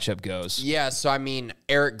matchup goes? Yeah, so I mean,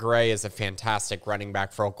 Eric Gray is a fantastic running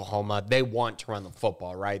back for Oklahoma. They want to run the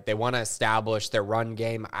football, right? They want to establish their run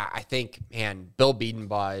game. I think, man, Bill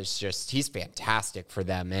Biedenbaugh is he's fantastic for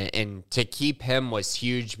them. And to keep him was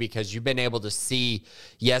huge because you've been able to see,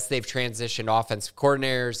 yes, they've transitioned offensive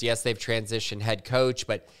coordinators. Yes, they've transitioned head coach.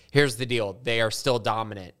 But here's the deal. They are still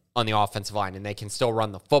dominant on the offensive line, and they can still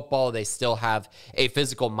run the football. They still have a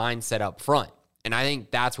physical mindset up front. And I think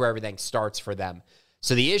that's where everything starts for them.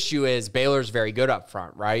 So the issue is Baylor's very good up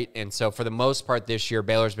front, right? And so for the most part this year,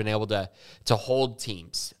 Baylor's been able to hold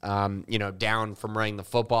teams, down from running the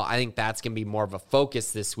football. I think that's going to be more of a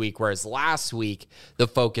focus this week, whereas last week the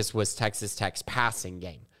focus was Texas Tech's passing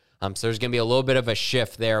game. So there's going to be a little bit of a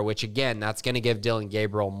shift there, which, again, that's going to give Dylan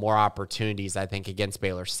Gabriel more opportunities, I think, against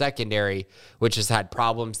Baylor's secondary, which has had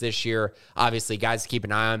problems this year. Obviously, guys to keep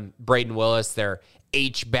an eye on, Braden Willis, their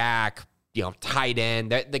H-back, tight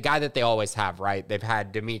end, the guy that they always have, right? They've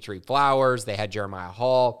had Dimitri Flowers, they had Jeremiah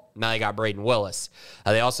Hall, now they got Braden Willis.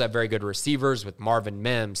 They also have very good receivers with Marvin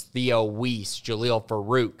Mims, Theo Weiss, Jaleel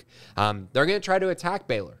Farouk. They're going to try to attack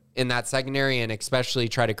Baylor in that secondary and especially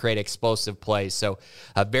try to create explosive plays. So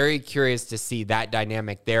very curious to see that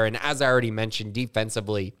dynamic there. And as I already mentioned,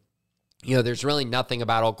 defensively, there's really nothing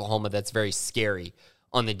about Oklahoma that's very scary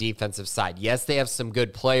on the defensive side. Yes, they have some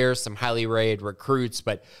good players, some highly rated recruits,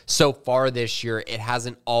 but so far this year, it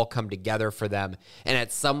hasn't all come together for them. And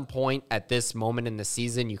at some point at this moment in the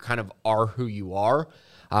season, you kind of are who you are.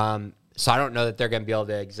 So I don't know that they're going to be able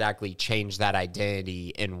to exactly change that identity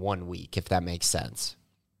in 1 week, if that makes sense.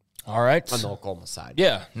 All right. On the Oklahoma side.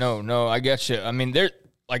 Yeah, no, I get you. I mean,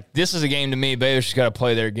 this is a game to me. Baylor's just got to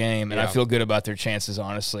play their game, and I feel good about their chances,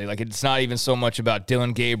 honestly. Like, it's not even so much about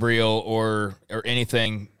Dylan Gabriel or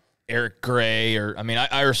anything, Eric Gray,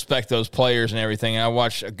 I respect those players and everything, and I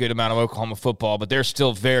watch a good amount of Oklahoma football, but they're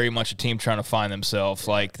still very much a team trying to find themselves.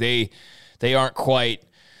 Like, they aren't quite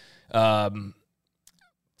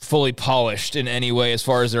fully polished in any way as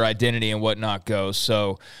far as their identity and whatnot goes.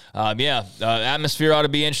 So, atmosphere ought to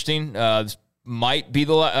be interesting. This might be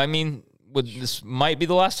this might be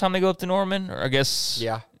the last time they go up to Norman, or I guess.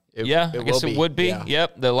 I guess it would be. Yeah.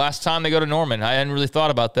 Yep, the last time they go to Norman. I hadn't really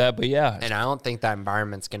thought about that, but yeah. And I don't think that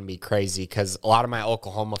environment's going to be crazy because a lot of my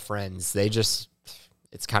Oklahoma friends, it's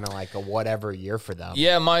kind of like a whatever year for them.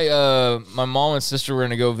 Yeah, my mom and sister were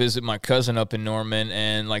going to go visit my cousin up in Norman,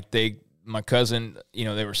 and my cousin,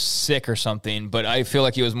 they were sick or something, but I feel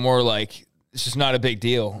like it was more like it's just not a big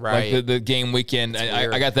deal. Right. Like the game weekend,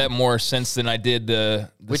 I got that more sense than I did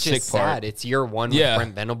the Which sick is part. sad. It's year one with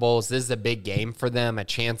Brent Venables. This is a big game for them, a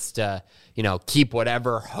chance to, keep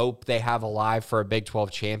whatever hope they have alive for a Big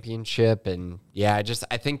 12 championship. And I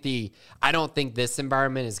don't think this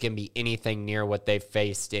environment is going to be anything near what they've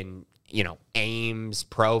faced in, Ames,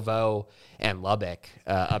 Provo, and Lubbock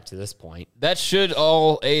up to this point. That should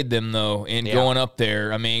all aid them, though, in going up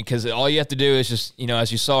there. I mean, because all you have to do is just,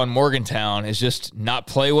 as you saw in Morgantown, is just not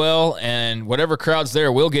play well, and whatever crowd's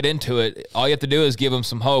there will get into it. All you have to do is give them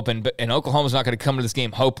some hope, and Oklahoma's not going to come to this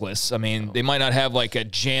game hopeless. I mean, they might not have, like, a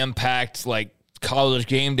jam-packed, like, college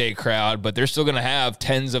game day crowd, but they're still going to have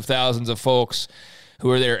tens of thousands of folks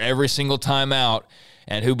who are there every single time out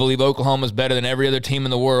and who believe Oklahoma's better than every other team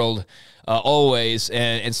in the world. Always,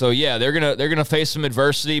 and so they're gonna face some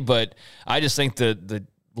adversity, but I just think the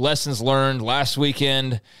lessons learned last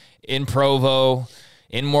weekend in Provo,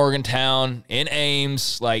 in Morgantown, in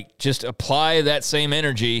Ames, like just apply that same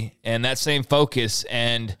energy and that same focus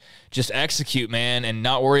and just execute, man, and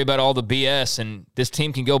not worry about all the BS. And this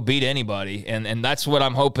team can go beat anybody, and that's what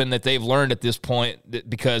I'm hoping that they've learned at this point.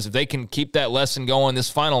 Because if they can keep that lesson going this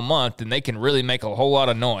final month, then they can really make a whole lot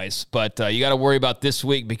of noise. But you got to worry about this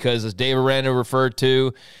week because, as Dave Aranda referred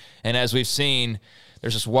to, and as we've seen,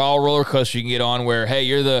 there's this wild roller coaster you can get on where, hey,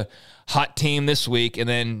 you're the hot team this week, and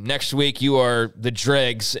then next week you are the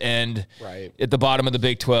dregs and at the bottom of the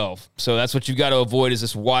Big 12. So that's what you've got to avoid is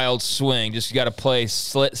this wild swing. Just you got to play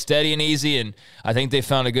steady and easy, and I think they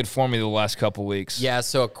found a good formula the last couple weeks. Yeah,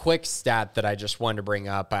 so a quick stat that I just wanted to bring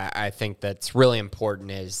up, I think that's really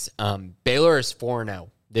important is Baylor is 4-0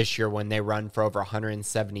 this year when they run for over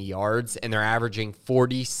 170 yards, and they're averaging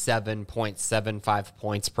 47.75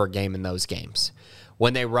 points per game in those games.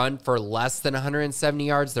 When they run for less than 170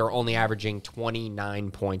 yards, they're only averaging 29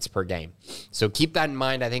 points per game. So keep that in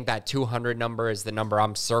mind. I think that 200 number is the number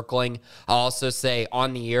I'm circling. I'll also say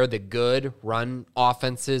on the year, the good run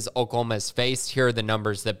offenses Oklahoma has faced, here are the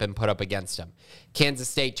numbers that have been put up against them. Kansas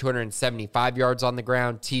State, 275 yards on the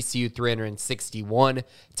ground. TCU, 361.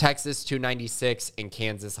 Texas, 296. And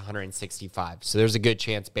Kansas, 165. So there's a good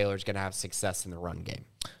chance Baylor's going to have success in the run game.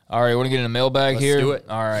 All right, want to get in a mailbag here? Let's do it.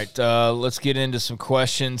 All right, let's get into some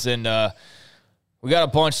questions. And we got a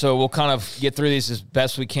bunch, so we'll kind of get through these as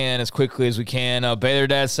best we can, as quickly as we can. Baylor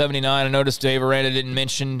Dad 79, I noticed Dave Aranda didn't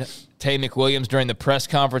mention Tay McWilliams during the press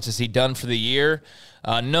conference. Is he done for the year?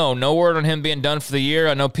 No word on him being done for the year.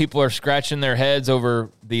 I know people are scratching their heads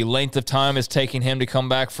over the length of time it's taking him to come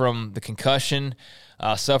back from the concussion.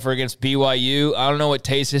 Suffer against BYU. I don't know what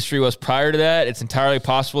Tay's history was prior to that. It's entirely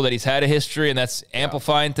possible that he's had a history, and that's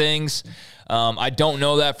amplifying things. I don't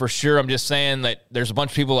know that for sure. I'm just saying that there's a bunch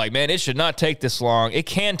of people like, man, it should not take this long. It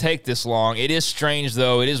can take this long. It is strange,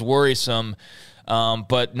 though. It is worrisome,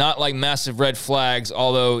 but not like massive red flags,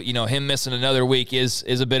 although, him missing another week is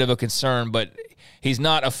a bit of a concern, but he's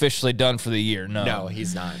not officially done for the year. No,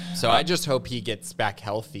 he's not. So I just hope he gets back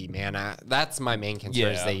healthy, man. That's my main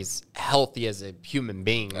concern is that he's healthy as a human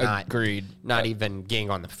being. Agreed. Not even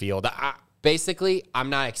getting on the field. basically, I'm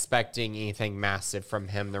not expecting anything massive from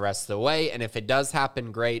him the rest of the way. And if it does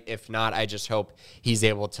happen, great. If not, I just hope he's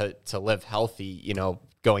able to live healthy,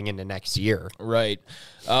 going into next year. Right.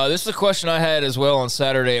 This is a question I had as well on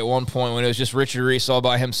Saturday at one point when it was just Richard Reese all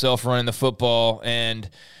by himself running the football. And,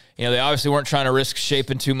 they obviously weren't trying to risk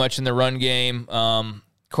shaping too much in the run game.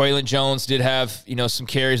 Quaylon Jones did have, some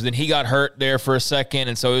carries. Then he got hurt there for a second.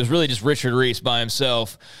 And so it was really just Richard Reese by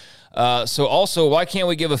himself. So also, why can't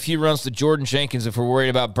we give a few runs to Jordan Jenkins if we're worried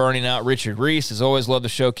about burning out Richard Reese? As always, love the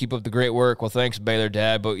show. Keep up the great work. Well, thanks, Baylor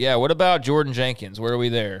Dad. But, yeah, what about Jordan Jenkins? Where are we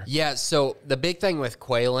there? Yeah, so the big thing with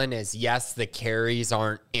Quaylon is, yes, the carries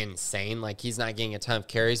aren't insane. Like, he's not getting a ton of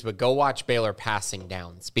carries, but go watch Baylor passing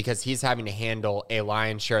downs because he's having to handle a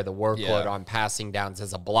lion's share of the workload on passing downs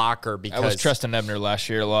as a blocker. Because that was Treston Ebner last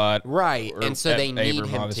year a lot. Right, and so they need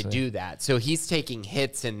him obviously to do that. So he's taking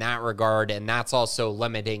hits in that regard, and that's also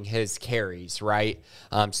limiting his carries, right?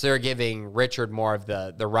 So they're giving Richard more of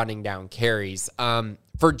the running down carries.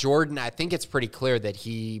 For Jordan, I think it's pretty clear that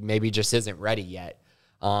he maybe just isn't ready yet,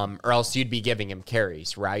 or else you'd be giving him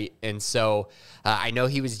carries, right? And so I know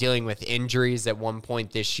he was dealing with injuries at one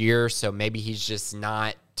point this year, so maybe he's just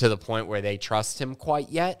not to the point where they trust him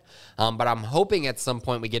quite yet. But I'm hoping at some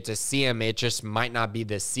point we get to see him. It just might not be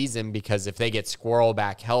this season because if they get Squirrel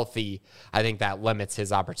back healthy, I think that limits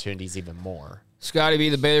his opportunities even more. Scotty B.,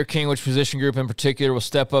 the Baylor King, which position group in particular will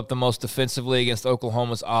step up the most defensively against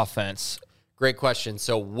Oklahoma's offense? Great question.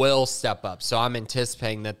 So will step up. So I'm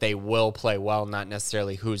anticipating that they will play well, not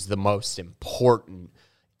necessarily who's the most important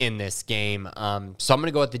in this game. So I'm going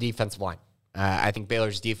to go with the defensive line. I think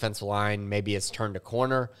Baylor's defensive line maybe has turned a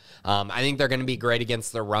corner. I think they're going to be great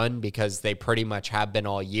against the run because they pretty much have been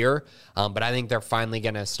all year. But I think they're finally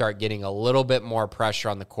going to start getting a little bit more pressure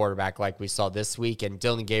on the quarterback like we saw this week. And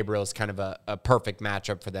Dylan Gabriel is kind of a perfect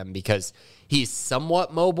matchup for them because he's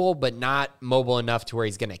somewhat mobile, but not mobile enough to where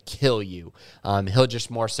he's going to kill you. He'll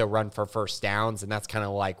just more so run for first downs, and that's kind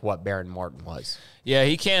of like what Baron Martin was. Yeah,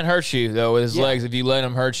 he can't hurt you, though, with his legs if you let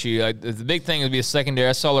him hurt you. The big thing would be a secondary.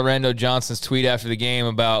 I saw Lorando Johnson's tweet after the game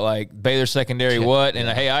about, Baylor secondary what? And,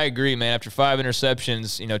 hey, I agree, man. After 5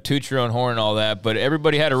 interceptions, toot your own horn and all that. But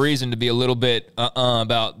everybody had a reason to be a little bit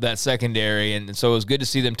about that secondary. And so it was good to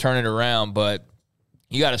see them turn it around. But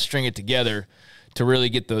you got to string it together to really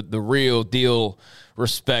get the real deal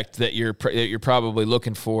respect that you're probably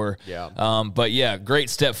looking for. Yeah. But, yeah,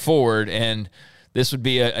 great step forward. And this would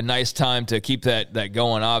be a nice time to keep that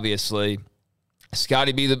going, obviously.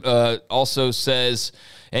 Scotty B. Also says,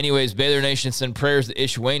 anyways, Baylor Nation send prayers to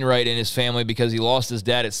Ish Wainwright and his family because he lost his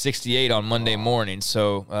dad at 68 on Monday morning.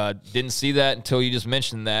 So didn't see that until you just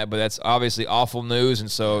mentioned that, but that's obviously awful news.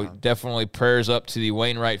 And so definitely prayers up to the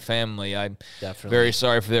Wainwright family. I'm very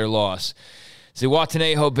sorry for their loss.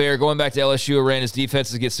 Ziwatanejo Bear, going back to LSU, Aranda's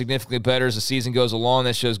defenses get significantly better as the season goes along.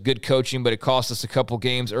 That shows good coaching, but it cost us a couple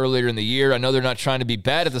games earlier in the year. I know they're not trying to be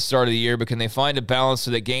bad at the start of the year, but can they find a balance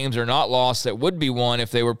so that games are not lost that would be won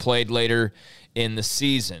if they were played later in the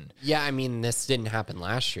season? Yeah, I mean, this didn't happen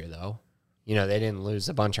last year, though. They didn't lose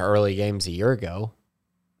a bunch of early games a year ago.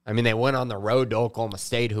 I mean, they went on the road to Oklahoma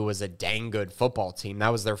State, who was a dang good football team. That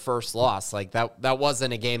was their first loss. That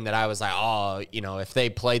wasn't a game that I was like, if they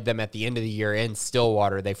played them at the end of the year in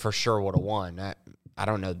Stillwater, they for sure would have won. I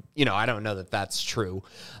don't know. I don't know that that's true.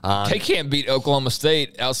 They can't beat Oklahoma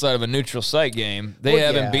State outside of a neutral site game. They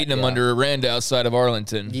haven't beaten them under Aranda outside of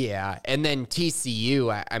Arlington. Yeah, and then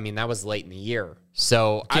TCU, I mean, that was late in the year.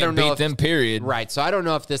 So I don't know. Can't beat them, period. Right. So I don't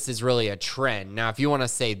know if this is really a trend. Now, if you want to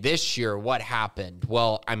say this year, what happened?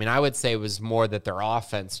 Well, I mean, I would say it was more that their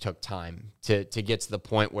offense took time to get to the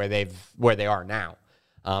point where they are now.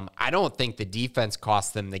 I don't think the defense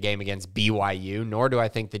cost them the game against BYU, nor do I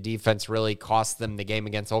think the defense really cost them the game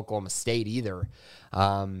against Oklahoma State either.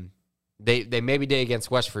 They maybe did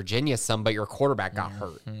against West Virginia some, but your quarterback got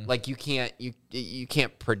hurt. Like you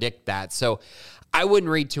can't predict that. So I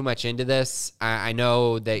wouldn't read too much into this. I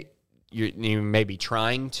know that you may be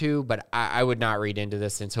trying to, but I would not read into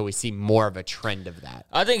this until we see more of a trend of that.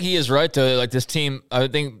 I think he is right, though. Like this team, I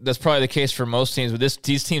think that's probably the case for most teams, but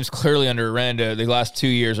these teams clearly under Aranda, the last 2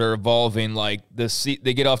 years are evolving. Like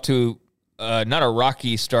they get off to not a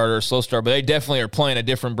rocky start or a slow start, but they definitely are playing a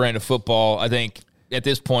different brand of football, I think, at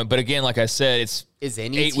this point. But again, like I said, is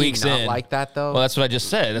any 8 team weeks not in. Like that, though? Well, that's what I just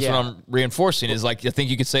said. That's what I'm reinforcing is like I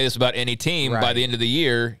think you could say this about any team by the end of the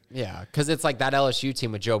year. Yeah, because it's like that LSU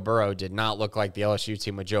team with Joe Burrow did not look like the LSU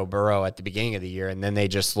team with Joe Burrow at the beginning of the year, and then they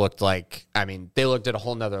just looked like, I mean, they looked at a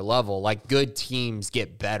whole nother level. Like good teams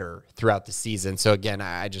get better throughout the season. So again,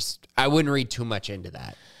 I wouldn't read too much into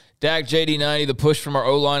that. Dak, JD90, the push from our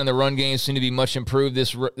O-line and the run game seemed to be much improved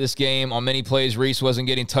this game. On many plays, Reese wasn't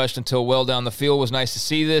getting touched until well down the field. It was nice to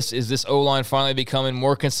see this. Is this O-line finally becoming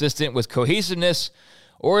more consistent with cohesiveness,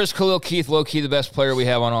 or is Khalil Keith low-key the best player we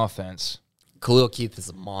have on offense? Khalil Keith is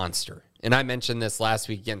a monster. And I mentioned this last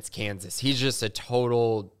week against Kansas. He's just a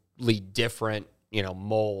totally different,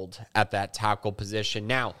 mold at that tackle position.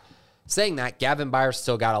 Now, saying that, Gavin Byers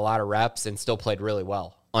still got a lot of reps and still played really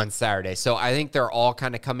well on Saturday. So I think they're all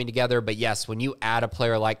kind of coming together. But yes, when you add a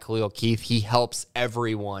player like Khalil Keith, he helps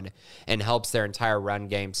everyone and helps their entire run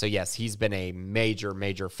game. So yes, he's been a major,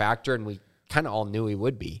 major factor, and we kind of all knew he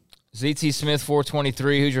would be. ZT Smith,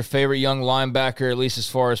 423, who's your favorite young linebacker, at least as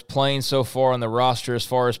far as playing so far on the roster, as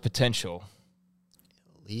far as potential?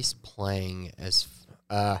 At least playing as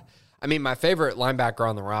my favorite linebacker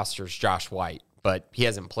on the roster is Josh White, but he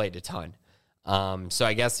hasn't played a ton. So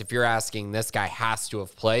I guess if you're asking this guy has to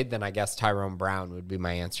have played, then I guess Tyrone Brown would be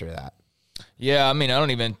my answer to that. Yeah, I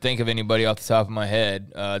don't even think of anybody off the top of my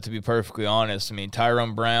head, to be perfectly honest.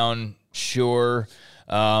 Tyrone Brown, sure,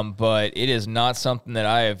 but it is not something that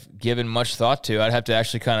I have given much thought to. I'd have to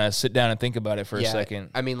actually kind of sit down and think about it for a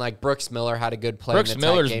second. Brooks Miller had a good play. Brooks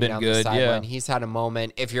Miller's been good, yeah. He's had a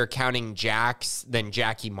moment. If you're counting Jacks, then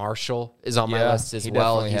Jackie Marshall is on my list as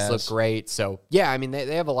well. He's looked great. So, yeah,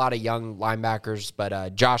 they have a lot of young linebackers,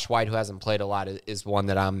 but Josh White, who hasn't played a lot, is one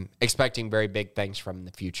that I'm expecting very big things from in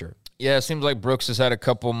the future. Yeah, it seems like Brooks has had a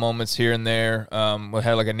couple moments here and there. We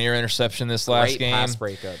had like a near interception this last game. Pass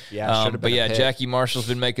breakup. Yeah, but yeah, Jackie Marshall's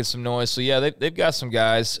been making some noise. So yeah, they've got some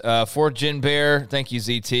guys. Fort Jin Bear, thank you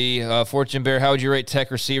ZT. Fort Jin Bear, how would you rate Tech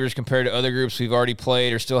receivers compared to other groups we've already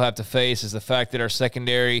played or still have to face? Is the fact that our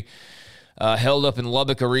secondary held up in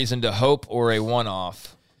Lubbock a reason to hope or a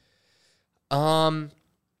one-off?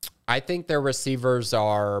 I think their receivers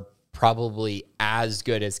are probably as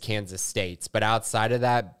good as Kansas State's, but outside of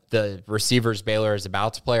that, the receivers Baylor is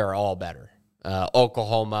about to play are all better.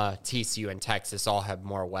 Oklahoma, TCU, and Texas all have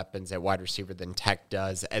more weapons at wide receiver than Tech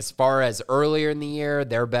does. As far as earlier in the year,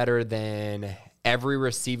 they're better than every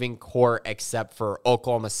receiving corps except for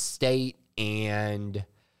Oklahoma State and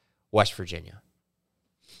West Virginia.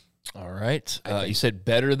 All right. You said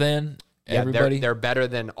better than everybody? They're better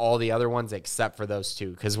than all the other ones except for those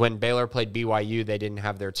two. Because when Baylor played BYU, they didn't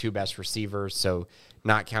have their two best receivers, so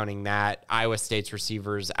not counting that. Iowa State's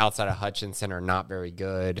receivers outside of Hutchinson are not very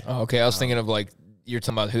good. Oh, okay. I was thinking of you're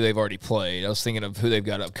talking about who they've already played. I was thinking of who they've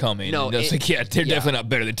got upcoming. No, they're definitely not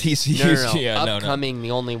better than TCU. No. Yeah, upcoming, the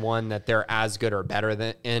only one that they're as good or better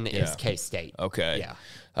than is K-State. Okay. Yeah.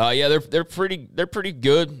 They're pretty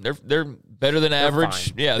good. They're better than average.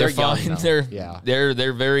 Fine. Yeah, they're fine. Young,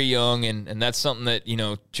 they're very young, and that's something that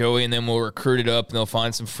Joey and them will recruit it up, and they'll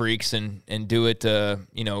find some freaks and do it.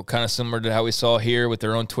 Kind of similar to how we saw here with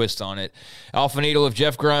their own twist on it. Alpha Needle, if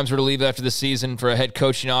Jeff Grimes were to leave after the season for a head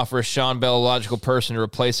coaching offer, is Sean Bell a logical person to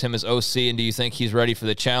replace him as OC? And do you think he's ready for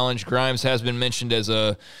the challenge? Grimes has been mentioned as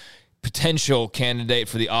a potential candidate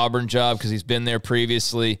for the Auburn job because he's been there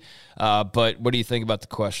previously. But what do you think about the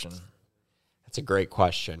question? That's a great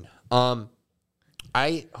question.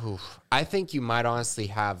 I think you might honestly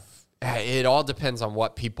have. It all depends on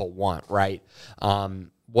what people want, right?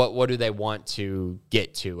 What do they want to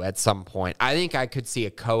get to at some point? I think I could see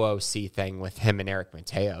a co-OC thing with him and Eric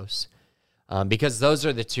Mateos. Because those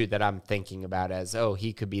are the two that I'm thinking about as,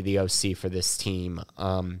 he could be the OC for this team.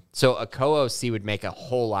 So a co-OC would make a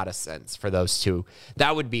whole lot of sense for those two.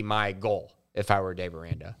 That would be my goal if I were Dave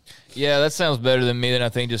Aranda. Yeah, that sounds better than me. Than I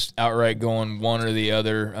think just outright going one or the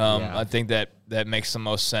other. I think that makes the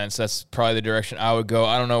most sense. That's probably the direction I would go.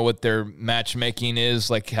 I don't know what their matchmaking is,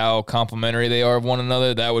 like how complementary they are of one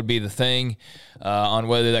another. That would be the thing on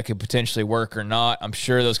whether that could potentially work or not. I'm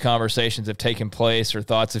sure those conversations have taken place or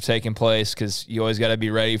thoughts have taken place because you always got to be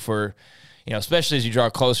ready for, especially as you draw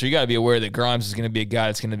closer, you got to be aware that Grimes is going to be a guy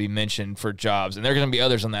that's going to be mentioned for jobs. And there are going to be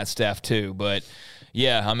others on that staff too, but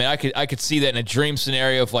yeah, I could see that in a dream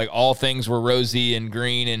scenario if all things were rosy and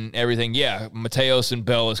green and everything. Yeah, Mateos and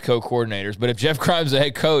Bell as co-coordinators. But if Jeff Grimes is the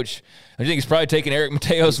head coach, I think he's probably taking Eric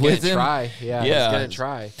Mateos with him. He's going to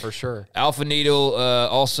try for sure. Alpha Needle,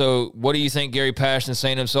 also, what do you think Gary Passion is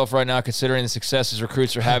saying to himself right now, considering the successes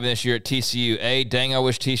recruits are having this year at TCU? A, dang, I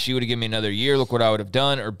wish TCU would have given me another year. Look what I would have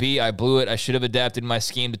done. Or B, I blew it. I should have adapted my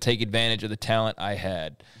scheme to take advantage of the talent I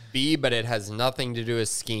had. B, but it has nothing to do with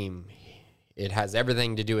scheme. It has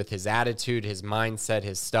everything to do with his attitude, his mindset,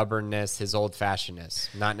 his stubbornness, his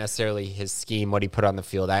old-fashionedness, not necessarily his scheme, what he put on the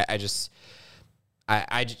field.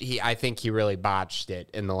 I think he really botched it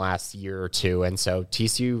in the last year or two, and so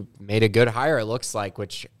TCU made a good hire, it looks like,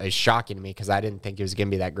 which is shocking to me because I didn't think it was going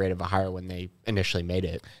to be that great of a hire when they initially made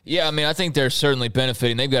it. Yeah, I mean, I think they're certainly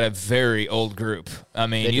benefiting. They've got a very old group. I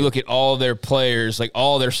mean, you look at all their players, like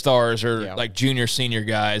all their stars are like junior, senior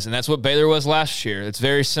guys, and that's what Baylor was last year. It's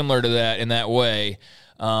very similar to that in that way.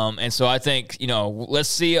 And so I think, let's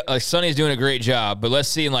see, Sonny's doing a great job, but let's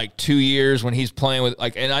see in like 2 years when he's playing with,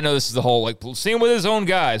 like, and I know this is the whole, like, see him with his own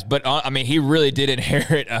guys, but I mean, he really did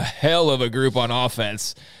inherit a hell of a group on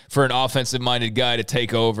offense for an offensive-minded guy to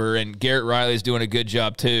take over, and Garrett Riley's doing a good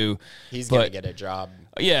job too. He's going to get a job.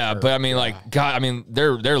 Yeah, but I mean,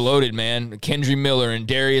 they're loaded, man. Kendry Miller and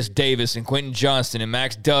Darius Davis and Quentin Johnston and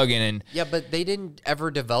Max Duggan. And yeah, but they didn't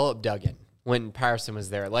ever develop Duggan when Patterson was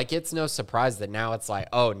there. Like, it's no surprise that now it's like,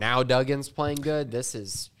 oh, now Duggan's playing good. This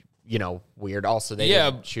is, weird. Also, they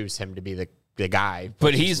didn't choose him to be the guy.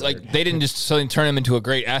 But he's weird. Like, they didn't just suddenly turn him into a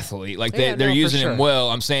great athlete. Like, they're using him well.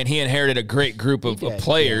 I'm saying he inherited a great group of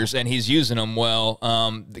players, and he's using them well.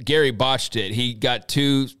 Gary botched it. He got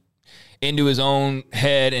too into his own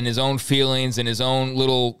head and his own feelings and his own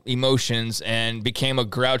little emotions and became a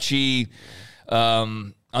grouchy,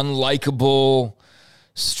 unlikable,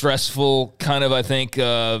 stressful kind of, I think,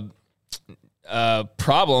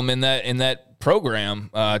 problem in that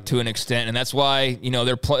program to an extent, and that's why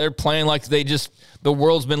they're playing like the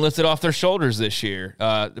world's been lifted off their shoulders this year.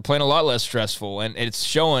 They're playing a lot less stressful, and it's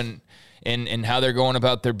showing in how they're going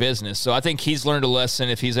about their business. So I think he's learned a lesson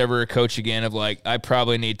if he's ever a coach again of like, I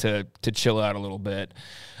probably need to chill out a little bit.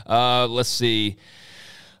 Let's see.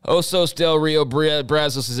 Osos Del Rio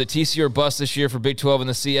Brazos, is it TCU or bust this year for Big 12 and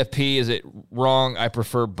the CFP? Is it wrong? I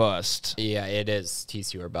prefer bust. Yeah, it is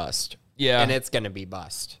TCU or bust. Yeah. And it's going to be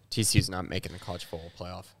bust. TCU's not making the college football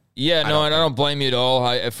playoff. Yeah, no, and I don't blame you at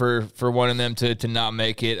all for wanting them to not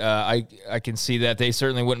make it. I can see that. They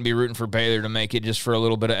certainly wouldn't be rooting for Baylor to make it just for a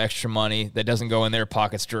little bit of extra money that doesn't go in their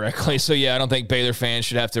pockets directly. So, yeah, I don't think Baylor fans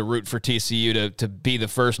should have to root for TCU to be the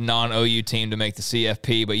first non-OU team to make the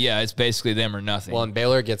CFP. But, yeah, it's basically them or nothing. Well, and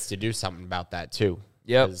Baylor gets to do something about that, too.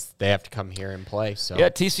 Yep. Because they have to come here and play. So yeah,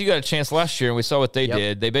 TCU got a chance last year, and we saw what they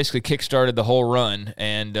did. They basically kickstarted the whole run,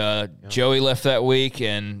 and Joey left that week,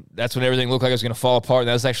 and that's when everything looked like it was going to fall apart. And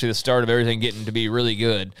that was actually the start of everything getting to be really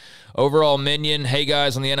good. Overall, Minion, hey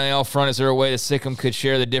guys, on the NIL front, is there a way that Sikkim could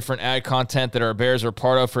share the different ad content that our Bears are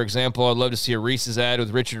part of? For example, I'd love to see a Reese's ad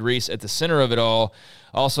with Richard Reese at the center of it all.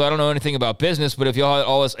 Also, I don't know anything about business, but if y'all had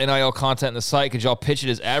all this NIL content in the site, could y'all pitch it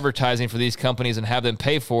as advertising for these companies and have them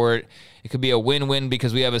pay for it? It could be a win-win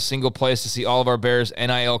because we have a single place to see all of our Bears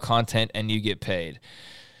NIL content and you get paid.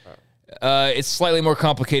 It's slightly more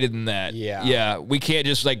complicated than that. Yeah. We can't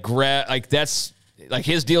just grab, that's like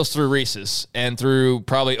his deal's through Reese's and through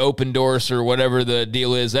probably Open Doors or whatever the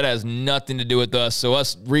deal is. That has nothing to do with us. So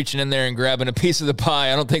us reaching in there and grabbing a piece of the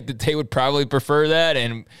pie, I don't think that they would probably prefer that.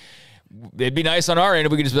 And it'd be nice on our end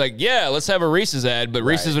if we could just be like, yeah, let's have a Reese's ad, but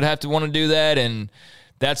Reese's would have to want to do that, and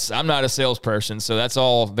I'm not a salesperson, so that's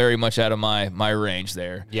all very much out of my range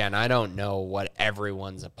there. Yeah, and I don't know what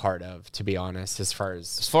everyone's a part of, to be honest, as far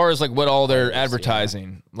as like what all their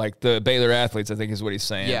advertising, like the Baylor athletes, I think is what he's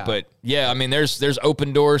saying. Yeah. But yeah, I mean, there's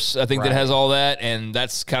Open Doors, I think that has all that, and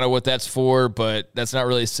that's kind of what that's for, but that's not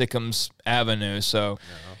really Sickim's avenue. So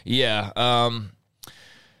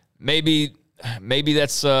Maybe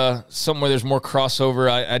that's somewhere there's more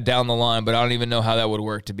crossover down the line, but I don't even know how that would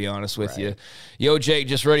work, to be honest with you. Yo, Jake,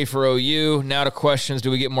 just ready for OU. Now to questions.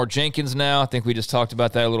 Do we get more Jenkins now? I think we just talked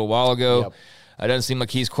about that a little while ago. Yep. It doesn't seem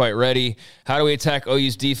like he's quite ready. How do we attack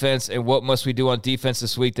OU's defense, and what must we do on defense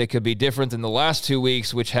this week that could be different than the last 2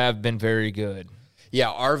 weeks, which have been very good? Yeah,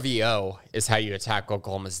 RVO is how you attack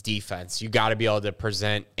Oklahoma's defense. You got to be able to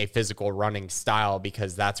present a physical running style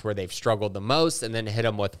because that's where they've struggled the most, and then hit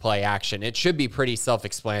them with play action. It should be pretty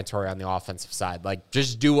self-explanatory on the offensive side. Like,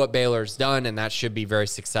 just do what Baylor's done, and that should be very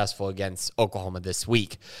successful against Oklahoma this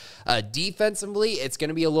week. Defensively, it's going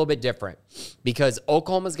to be a little bit different because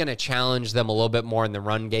Oklahoma's going to challenge them a little bit more in the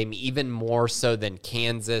run game, even more so than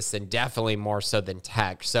Kansas and definitely more so than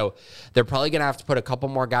Tech. So they're probably going to have to put a couple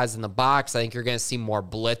more guys in the box. I think you're going to see more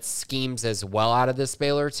blitz schemes as well out of this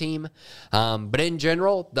Baylor team. But in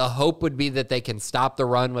general, the hope would be that they can stop the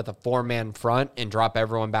run with a 4-man front and drop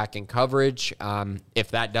everyone back in coverage.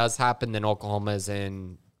 If that does happen, then Oklahoma is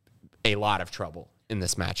in a lot of trouble in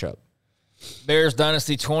this matchup. Bears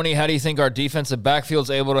Dynasty 20, how do you think our defensive backfield's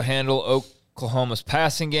able to handle Oklahoma's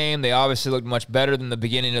passing game? They obviously looked much better than the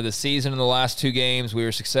beginning of the season in the last 2 games. We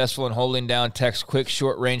were successful in holding down Tech's quick,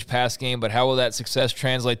 short-range pass game, but how will that success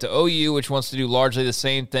translate to OU, which wants to do largely the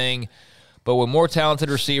same thing, but with more talented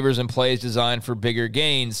receivers and plays designed for bigger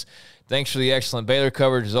gains? Thanks for the excellent Baylor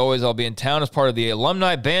coverage. As always, I'll be in town as part of the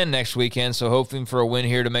alumni band next weekend, so hoping for a win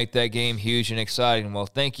here to make that game huge and exciting. Well,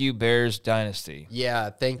 thank you, Bears Dynasty. Yeah,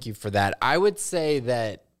 thank you for that. I would say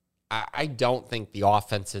that I don't think the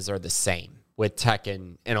offenses are the same with Tech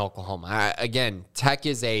and Oklahoma. Again, Tech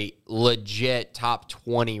is a legit top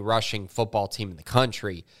 20 rushing football team in the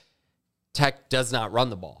country. Tech does not run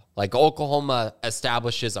the ball. Like, Oklahoma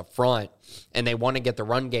establishes a front, and they want to get the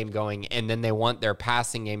run game going, and then they want their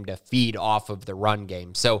passing game to feed off of the run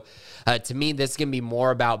game. So, to me, this can be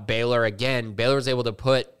more about Baylor. Again, Baylor's able to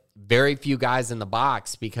put very few guys in the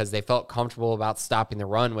box because they felt comfortable about stopping the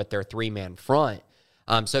run with their three-man front.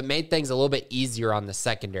 So it made things a little bit easier on the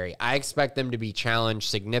secondary. I expect them to be challenged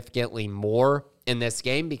significantly more in this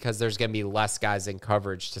game because there's going to be less guys in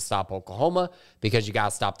coverage to stop Oklahoma because you got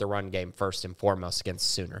to stop the run game first and foremost against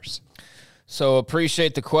the Sooners. So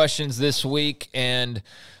appreciate the questions this week, and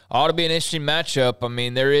ought to be an interesting matchup. I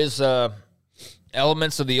mean, there is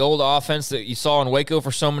elements of the old offense that you saw in Waco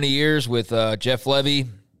for so many years with Jeff Levy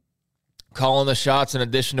calling the shots in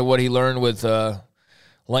addition to what he learned with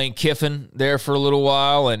Lane Kiffin there for a little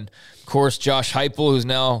while. And, of course, Josh Heupel, who's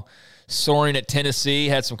now soaring at Tennessee,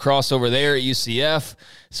 had some crossover there at UCF.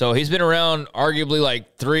 So he's been around arguably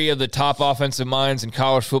like three of the top offensive minds in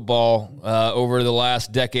college football over the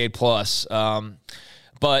last decade plus.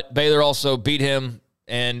 But Baylor also beat him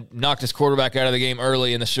and knocked his quarterback out of the game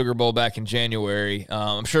early in the Sugar Bowl back in January.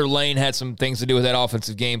 I'm sure Lane had some things to do with that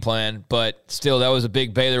offensive game plan, but still, that was a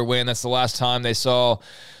big Baylor win. That's the last time they saw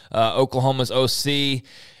Oklahoma's OC.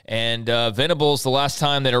 And Venables, the last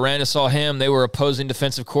time that Aranda saw him, they were opposing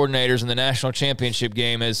defensive coordinators in the national championship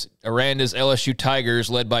game as Aranda's LSU Tigers,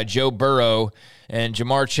 led by Joe Burrow and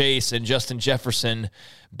Jamar Chase and Justin Jefferson,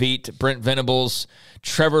 beat Brent Venables'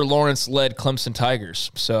 Trevor Lawrence-led Clemson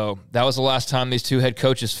Tigers. So that was the last time these two head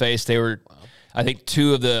coaches faced. They were, I think,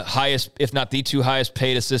 two of the highest, if not the two highest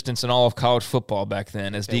paid assistants in all of college football back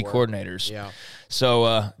then as D coordinators. Yeah.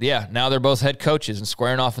 So, now they're both head coaches and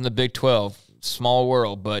squaring off in the Big 12. Small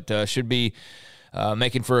world, but should be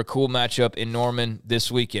making for a cool matchup in Norman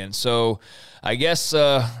this weekend. So I guess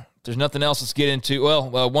there's nothing else. Let's get into,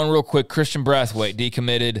 one real quick. Christian Brathwaite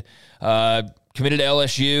decommitted, committed to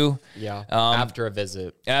LSU. Yeah, after a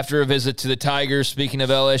visit. After a visit to the Tigers. Speaking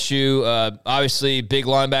of LSU, obviously big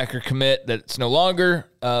linebacker commit that's no longer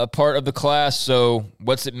part of the class. So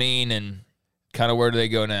what's it mean, and kind of where do they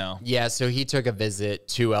go now? Yeah, so he took a visit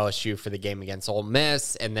to LSU for the game against Ole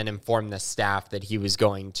Miss and then informed the staff that he was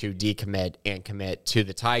going to decommit and commit to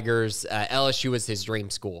the Tigers. LSU was his dream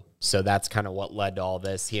school, so that's kind of what led to all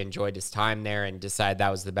this. He enjoyed his time there and decided that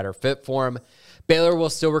was the better fit for him. Baylor will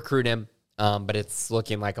still recruit him, but it's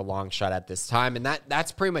looking like a long shot at this time. And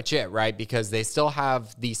that's pretty much it, right? Because they still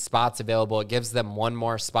have these spots available. It gives them one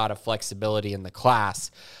more spot of flexibility in the class.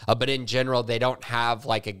 But in general, they don't have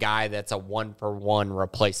like a guy that's a one-for-one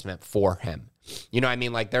replacement for him. You know what I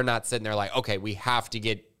mean? Like, they're not sitting there like, okay, we have to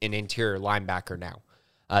get an interior linebacker now.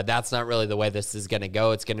 That's not really the way this is going to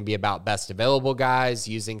go. It's going to be about best available guys,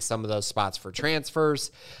 using some of those spots for transfers,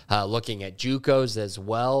 looking at JUCOs as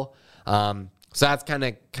well. So that's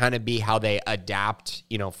kind of be how they adapt,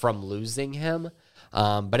 from losing him.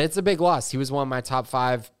 But it's a big loss. He was one of my top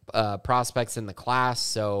 5 prospects in the class.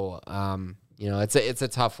 So, it's a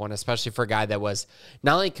tough one, especially for a guy that was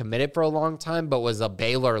not only committed for a long time, but was a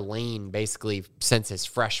Baylor lean basically since his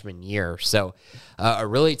freshman year. So a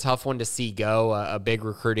really tough one to see go, a big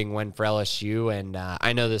recruiting win for LSU. And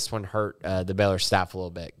I know this one hurt the Baylor staff a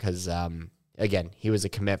little bit because, again, he was a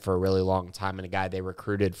commit for a really long time and a guy they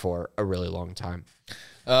recruited for a really long time.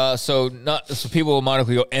 So people will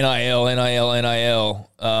automatically go NIL.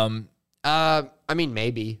 I mean,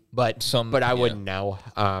 maybe, but I wouldn't know.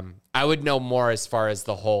 I would know more as far as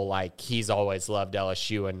the whole, like, he's always loved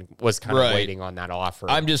LSU and was kind of waiting on that offer.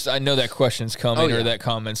 I know that question's coming or that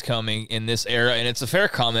comment's coming in this era, and it's a fair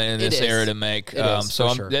comment in this era to make.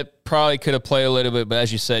 That probably could have played a little bit, but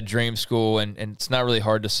as you said, dream school, and it's not really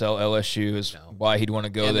hard to sell LSU is why he'd want to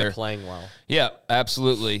go there. They're playing well. Yeah,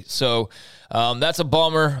 absolutely. So that's a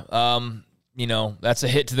bummer. That's a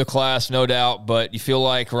hit to the class, no doubt, but you feel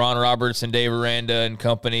like Ron Roberts and Dave Aranda and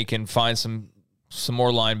company can find some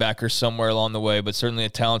more linebackers somewhere along the way, but certainly a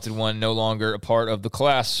talented one, no longer a part of the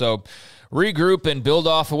class. So regroup and build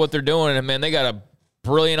off of what they're doing. And, man, they got a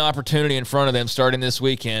brilliant opportunity in front of them starting this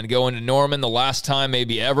weekend, going to Norman the last time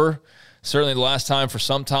maybe ever certainly the last time for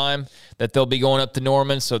some time that they'll be going up to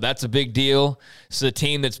Norman, so that's a big deal. This is a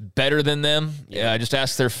team that's better than them. Yeah, just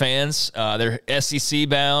ask their fans. They're SEC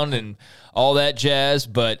bound and all that jazz,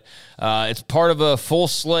 but it's part of a full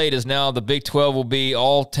slate as now the Big 12 will be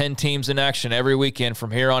all 10 teams in action every weekend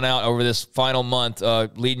from here on out over this final month,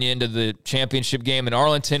 leading you into the championship game in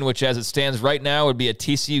Arlington, which as it stands right now would be a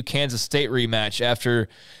TCU-Kansas State rematch after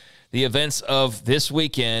the events of this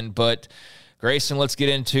weekend. But Grayson, let's get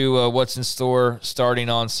into what's in store starting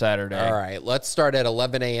on Saturday. All right, let's start at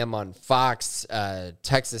 11 a.m. on Fox.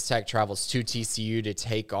 Texas Tech travels to TCU to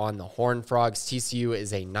take on the Horned Frogs. TCU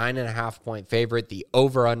is a 9.5-point favorite. The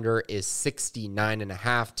over-under is 69.5.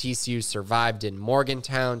 TCU survived in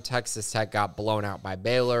Morgantown. Texas Tech got blown out by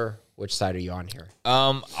Baylor. Which side are you on here?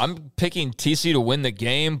 I'm picking TCU to win the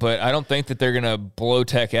game, but I don't think that they're going to blow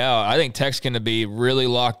Tech out. I think Tech's going to be really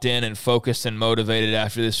locked in and focused and motivated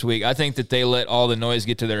after this week. I think that they let all the noise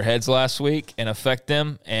get to their heads last week and affect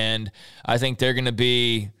them, and I think they're going to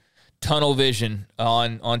be tunnel vision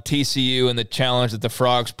on TCU and the challenge that the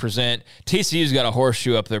Frogs present. TCU's got a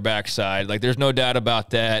horseshoe up their backside. Like, there's no doubt about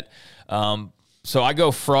that. So I go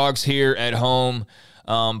Frogs here at home.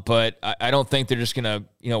 But I don't think they're just going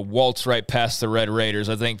to, waltz right past the Red Raiders.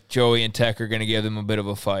 I think Joey and Tech are going to give them a bit of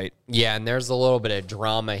a fight. Yeah, and there's a little bit of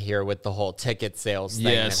drama here with the whole ticket sales thing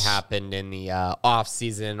that happened in the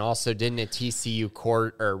offseason. Also, didn't a TCU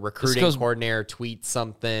recruiting coordinator tweet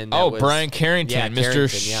something? Brian Carrington,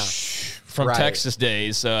 Mr. From Texas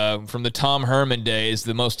days, from the Tom Herman days,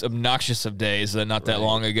 the most obnoxious of days, not that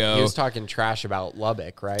long ago. He was talking trash about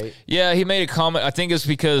Lubbock, right? Yeah, he made a comment. I think it's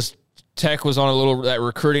because Tech was on that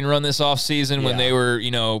recruiting run this offseason when they were,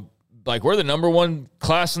 we're the number one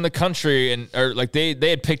class in the country, they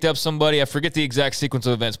had picked up somebody. I forget the exact sequence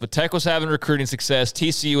of events, but Tech was having recruiting success.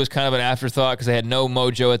 TCU was kind of an afterthought because they had no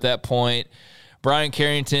mojo at that point. Brian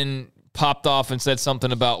Carrington popped off and said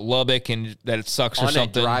something about Lubbock and that it sucks or something. On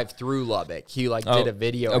a drive through Lubbock. He did a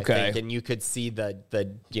video, I think, and you could see the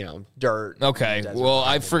dirt. Okay. Well,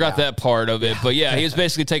 I forgot that part of it. But yeah, he was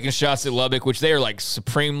basically taking shots at Lubbock, which they are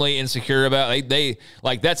supremely insecure about.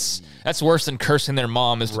 That's worse than cursing their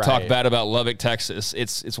mom is to talk bad about Lubbock, Texas.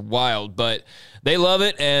 It's wild, but they love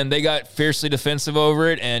it and they got fiercely defensive over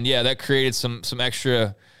it. And yeah, that created some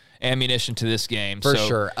extra ammunition to this game. For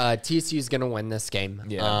sure. TCU's going to win this game,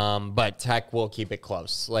 but Tech will keep it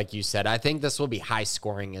close. Like you said, I think this will be high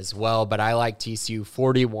scoring as well, but I like TCU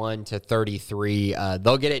 41-33.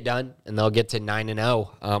 They'll get it done, and they'll get to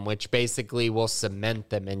 9-0, which basically will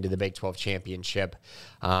cement them into the Big 12 championship.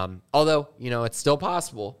 Although, it's still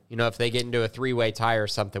possible, if they get into a 3-way tie or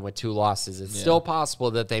something with 2 losses, it's still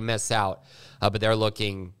possible that they miss out, but they're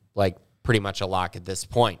looking like pretty much a lock at this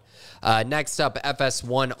point. Next up,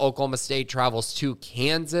 FS1, Oklahoma State travels to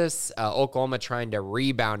Kansas. Oklahoma trying to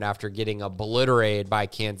rebound after getting obliterated by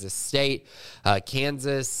Kansas State.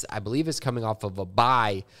 Kansas, I believe, is coming off of a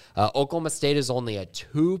bye. Oklahoma State is only a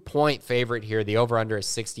 2-point favorite here. The over-under is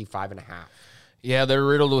 65.5. Yeah, they're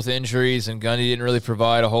riddled with injuries, and Gundy didn't really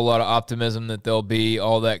provide a whole lot of optimism that they'll be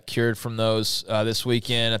all that cured from those this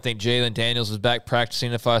weekend. I think Jalen Daniels is back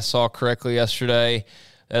practicing, if I saw correctly yesterday.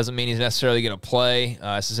 That doesn't mean he's necessarily going to play.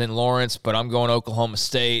 This is in Lawrence, but I'm going Oklahoma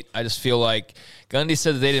State. I just feel like Gundy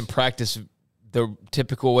said that they didn't practice the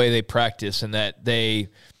typical way they practice and that they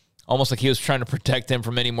almost like he was trying to protect them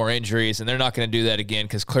from any more injuries, and they're not going to do that again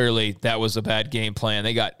because clearly that was a bad game plan.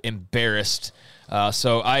 They got embarrassed.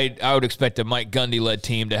 So I would expect a Mike Gundy-led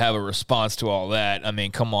team to have a response to all that. I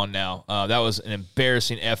mean, come on now. That was an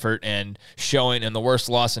embarrassing effort and showing and the worst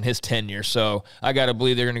loss in his tenure. So I got to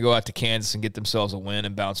believe they're going to go out to Kansas and get themselves a win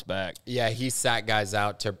and bounce back. Yeah, he sat guys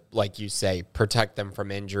out to, like you say, protect them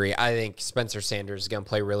from injury. I think Spencer Sanders is going to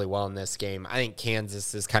play really well in this game. I think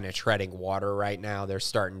Kansas is kind of treading water right now. They're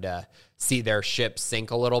starting to see their ship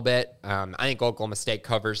sink a little bit. I think Oklahoma State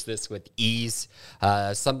covers this with ease.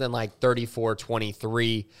 Something like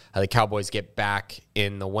 34-23. The Cowboys get back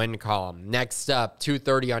in the win column. Next up,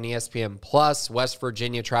 2:30 on ESPN+. West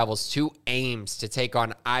Virginia travels to Ames to take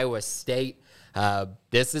on Iowa State.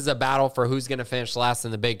 This is a battle for who's going to finish last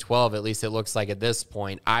in the Big 12, at least it looks like at this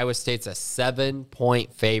point. Iowa State's a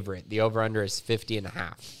 7-point favorite. The over-under is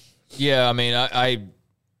 50.5. Yeah, I mean, I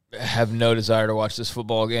have no desire to watch this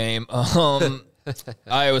football game.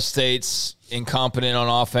 Iowa State's incompetent on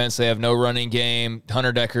offense. They have no running game.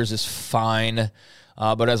 Hunter Deckers is fine,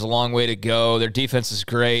 but has a long way to go. Their defense is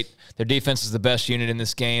great. Their defense is the best unit in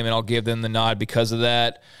this game, and I'll give them the nod because of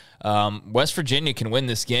that. West Virginia can win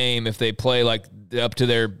this game if they play like up to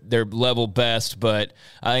their level best, but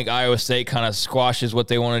I think Iowa State kind of squashes what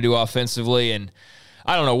they want to do offensively, and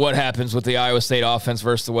I don't know what happens with the Iowa State offense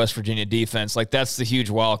versus the West Virginia defense. Like, that's the huge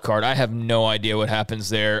wild card. I have no idea what happens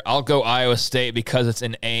there. I'll go Iowa State because it's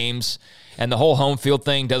in Ames, and the whole home field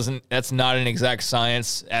thing that's not an exact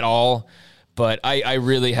science at all. But I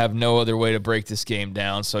really have no other way to break this game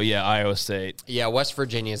down. So, yeah, Iowa State. Yeah, West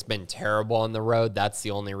Virginia has been terrible on the road. That's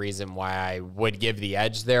the only reason why I would give the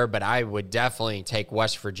edge there. But I would definitely take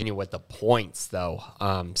West Virginia with the points, though.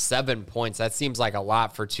 7 points, that seems like a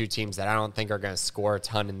lot for two teams that I don't think are going to score a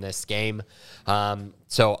ton in this game.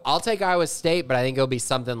 So I'll take Iowa State, but I think it'll be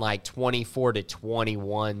something like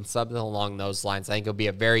 24-21, something along those lines. I think it'll be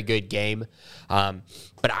a very good game.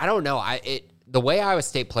 But I don't know. The way Iowa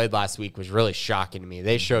State played last week was really shocking to me.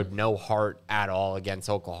 They showed no heart at all against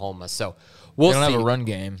Oklahoma. So we'll see. They don't have a run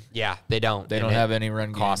game. Yeah, they don't. They don't have any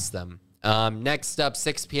run game. Cost them. Next up,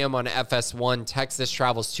 6 p.m. on FS1, Texas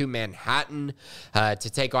travels to Manhattan to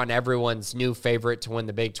take on everyone's new favorite to win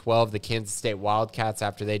the Big 12, the Kansas State Wildcats,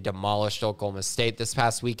 after they demolished Oklahoma State this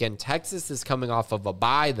past weekend. Texas is coming off of a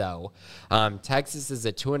bye, though. Texas is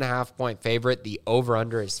a 2.5-point favorite. The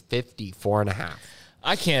over-under is 54.5.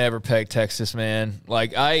 I can't ever peg Texas, man.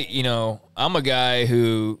 Like, I'm a guy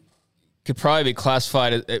who could probably be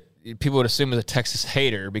classified as, people would assume as a Texas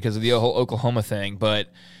hater because of the whole Oklahoma thing, but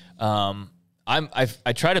I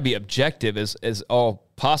try to be objective as all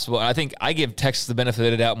possible. And I think I give Texas the benefit of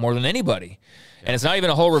the doubt more than anybody. Yeah. And it's not even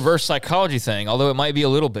a whole reverse psychology thing, although it might be a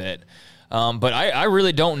little bit. But I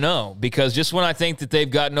really don't know, because just when I think that they've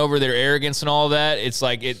gotten over their arrogance and all that, it's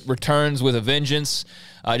like it returns with a vengeance.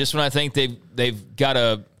 Just when I think they've got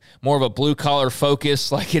a more of a blue-collar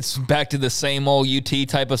focus, like it's back to the same old UT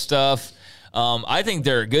type of stuff. I think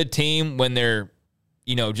they're a good team when they're,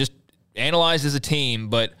 just analyzed as a team,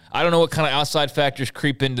 but I don't know what kind of outside factors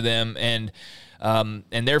creep into them, and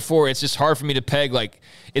therefore it's just hard for me to peg, like,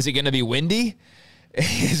 is it going to be windy?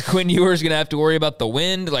 Is Quinn Ewers going to have to worry about the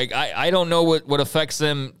wind? Like, I don't know what affects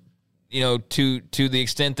them, to the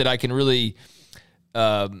extent that I can really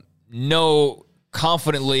know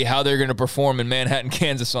confidently how they're going to perform in Manhattan,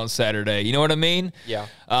 Kansas on Saturday. You know what I mean? Yeah.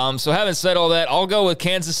 So having said all that, I'll go with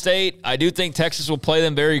Kansas State. I do think Texas will play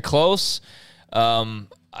them very close.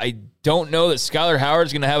 I don't know that Skylar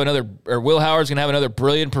Howard's going to have Will Howard's going to have another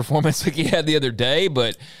brilliant performance like he had the other day,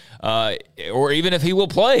 but or even if he will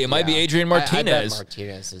play, it might be Adrian Martinez. I bet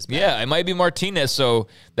Martinez is back. Yeah, it might be Martinez. So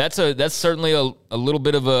that's certainly a little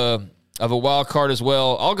bit of a wild card as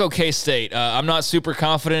well. I'll go K-State. I'm not super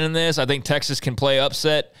confident in this. I think Texas can play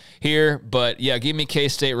upset here, but yeah, give me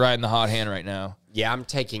K-State riding the hot hand right now. Yeah, I'm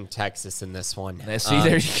taking Texas in this one. See,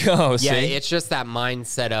 there you go. Yeah, it's just that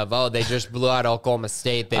mindset of, they just blew out Oklahoma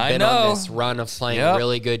State. They've been on this run of playing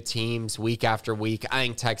really good teams week after week. I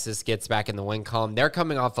think Texas gets back in the win column. They're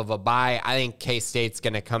coming off of a bye. I think K-State's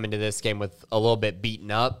going to come into this game with a little bit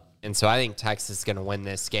beaten up, and so I think Texas is going to win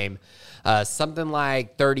this game. Something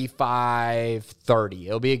like 35-30.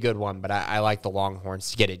 It'll be a good one, but I like the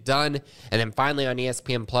Longhorns to get it done. And then finally on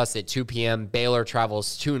ESPN Plus at 2 p.m., Baylor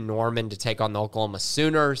travels to Norman to take on the Oklahoma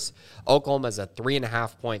Sooners. Oklahoma's a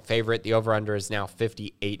 3.5-point favorite. The over-under is now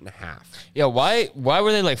 58.5. Yeah, why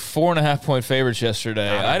were they like 4.5-point favorites yesterday?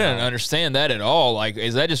 I didn't understand that at all. Like,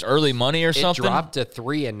 is that just early money or something? It dropped to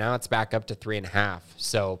 3, and now it's back up to 3.5.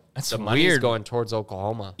 So that's the weird. Money's going towards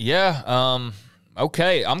Oklahoma. Yeah,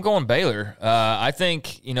 okay, I'm going Baylor. I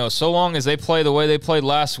think, so long as they play the way they played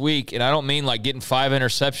last week, and I don't mean like getting 5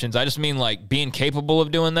 interceptions. I just mean like being capable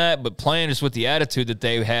of doing that, but playing just with the attitude that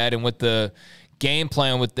they had and with the game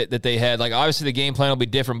plan that they had. Like, obviously the game plan will be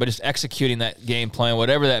different, but just executing that game plan,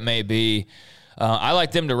 whatever that may be. I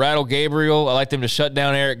like them to rattle Gabriel. I like them to shut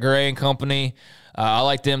down Eric Gray and company. I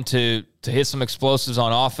like them to hit some explosives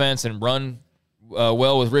on offense and run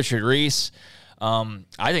well with Richard Reese.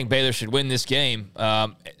 I think Baylor should win this game,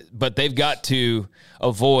 but they've got to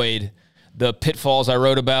avoid the pitfalls I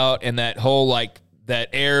wrote about and that whole, like, that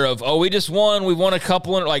air of, we just won, we won a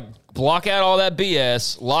couple, and like, block out all that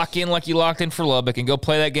BS, lock in like you locked in for Lubbock, and go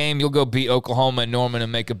play that game. You'll go beat Oklahoma and Norman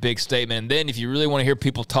and make a big statement. And then if you really want to hear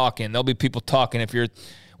people talking, there'll be people talking if you're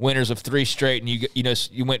winners of 3 straight, and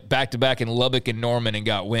you went back-to-back in Lubbock and Norman and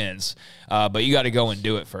got wins. But you got to go and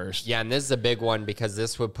do it first. Yeah, and this is a big one because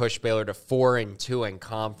this would push Baylor to 4-2 in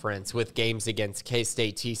conference with games against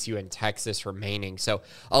K-State, TCU, and Texas remaining. So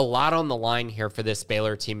a lot on the line here for this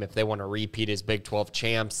Baylor team if they want to repeat as Big 12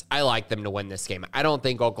 champs. I like them to win this game. I don't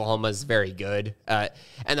think Oklahoma is very good. And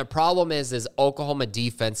the problem is Oklahoma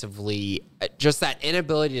defensively, just that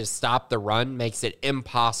inability to stop the run makes it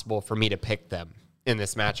impossible for me to pick them. in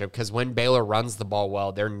this matchup, because when Baylor runs the ball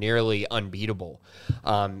well, they're nearly unbeatable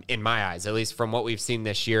in my eyes, at least from what we've seen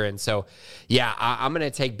this year. And so, yeah, I'm going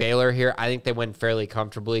to take Baylor here. I think they win fairly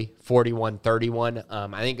comfortably, 41-31.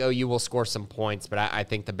 I think OU will score some points, but I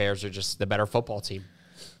think the Bears are just the better football team.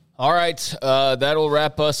 All right, that'll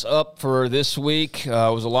wrap us up for this week. It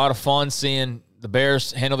was a lot of fun seeing the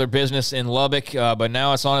Bears handle their business in Lubbock, but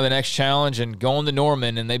now it's on to the next challenge and going to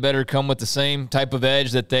Norman, and they better come with the same type of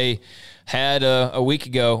edge that they had a week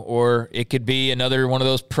ago, or it could be another one of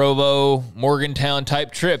those Provo, Morgantown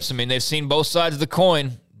type trips. I mean, they've seen both sides of the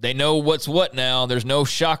coin. They know what's what now. There's no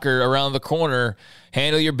shocker around the corner.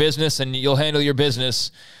 Handle your business, and you'll handle your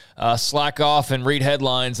business. Slack off and read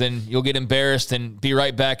headlines, and you'll get embarrassed and be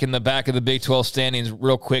right back in the back of the Big 12 standings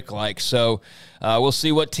real quick. So we'll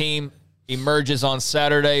see what team emerges on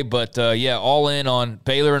Saturday. But, yeah, all in on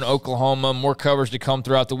Baylor and Oklahoma. More coverage to come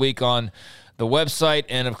throughout the week on the website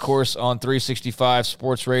and, of course, on 365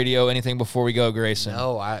 Sports Radio. Anything before we go, Grayson?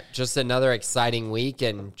 No, just another exciting week,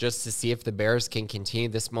 and just to see if the Bears can continue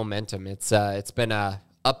this momentum. It's been a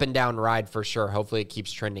up and down ride for sure. Hopefully it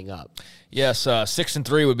keeps trending up. Yes,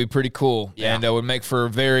 6-3 would be pretty cool, yeah. And would make for a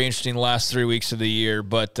very interesting last 3 weeks of the year.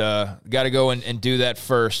 But got to go and do that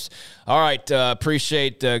first. All right,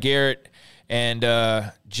 appreciate Garrett and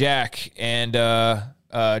Jack and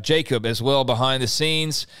Jacob as well behind the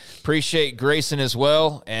scenes. Appreciate Grayson as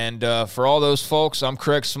well. And for all those folks, I'm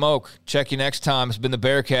Craig Smoke. Check you next time. It's been the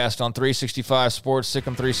Bearcast on 365 Sports,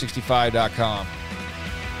 SicEm365.com.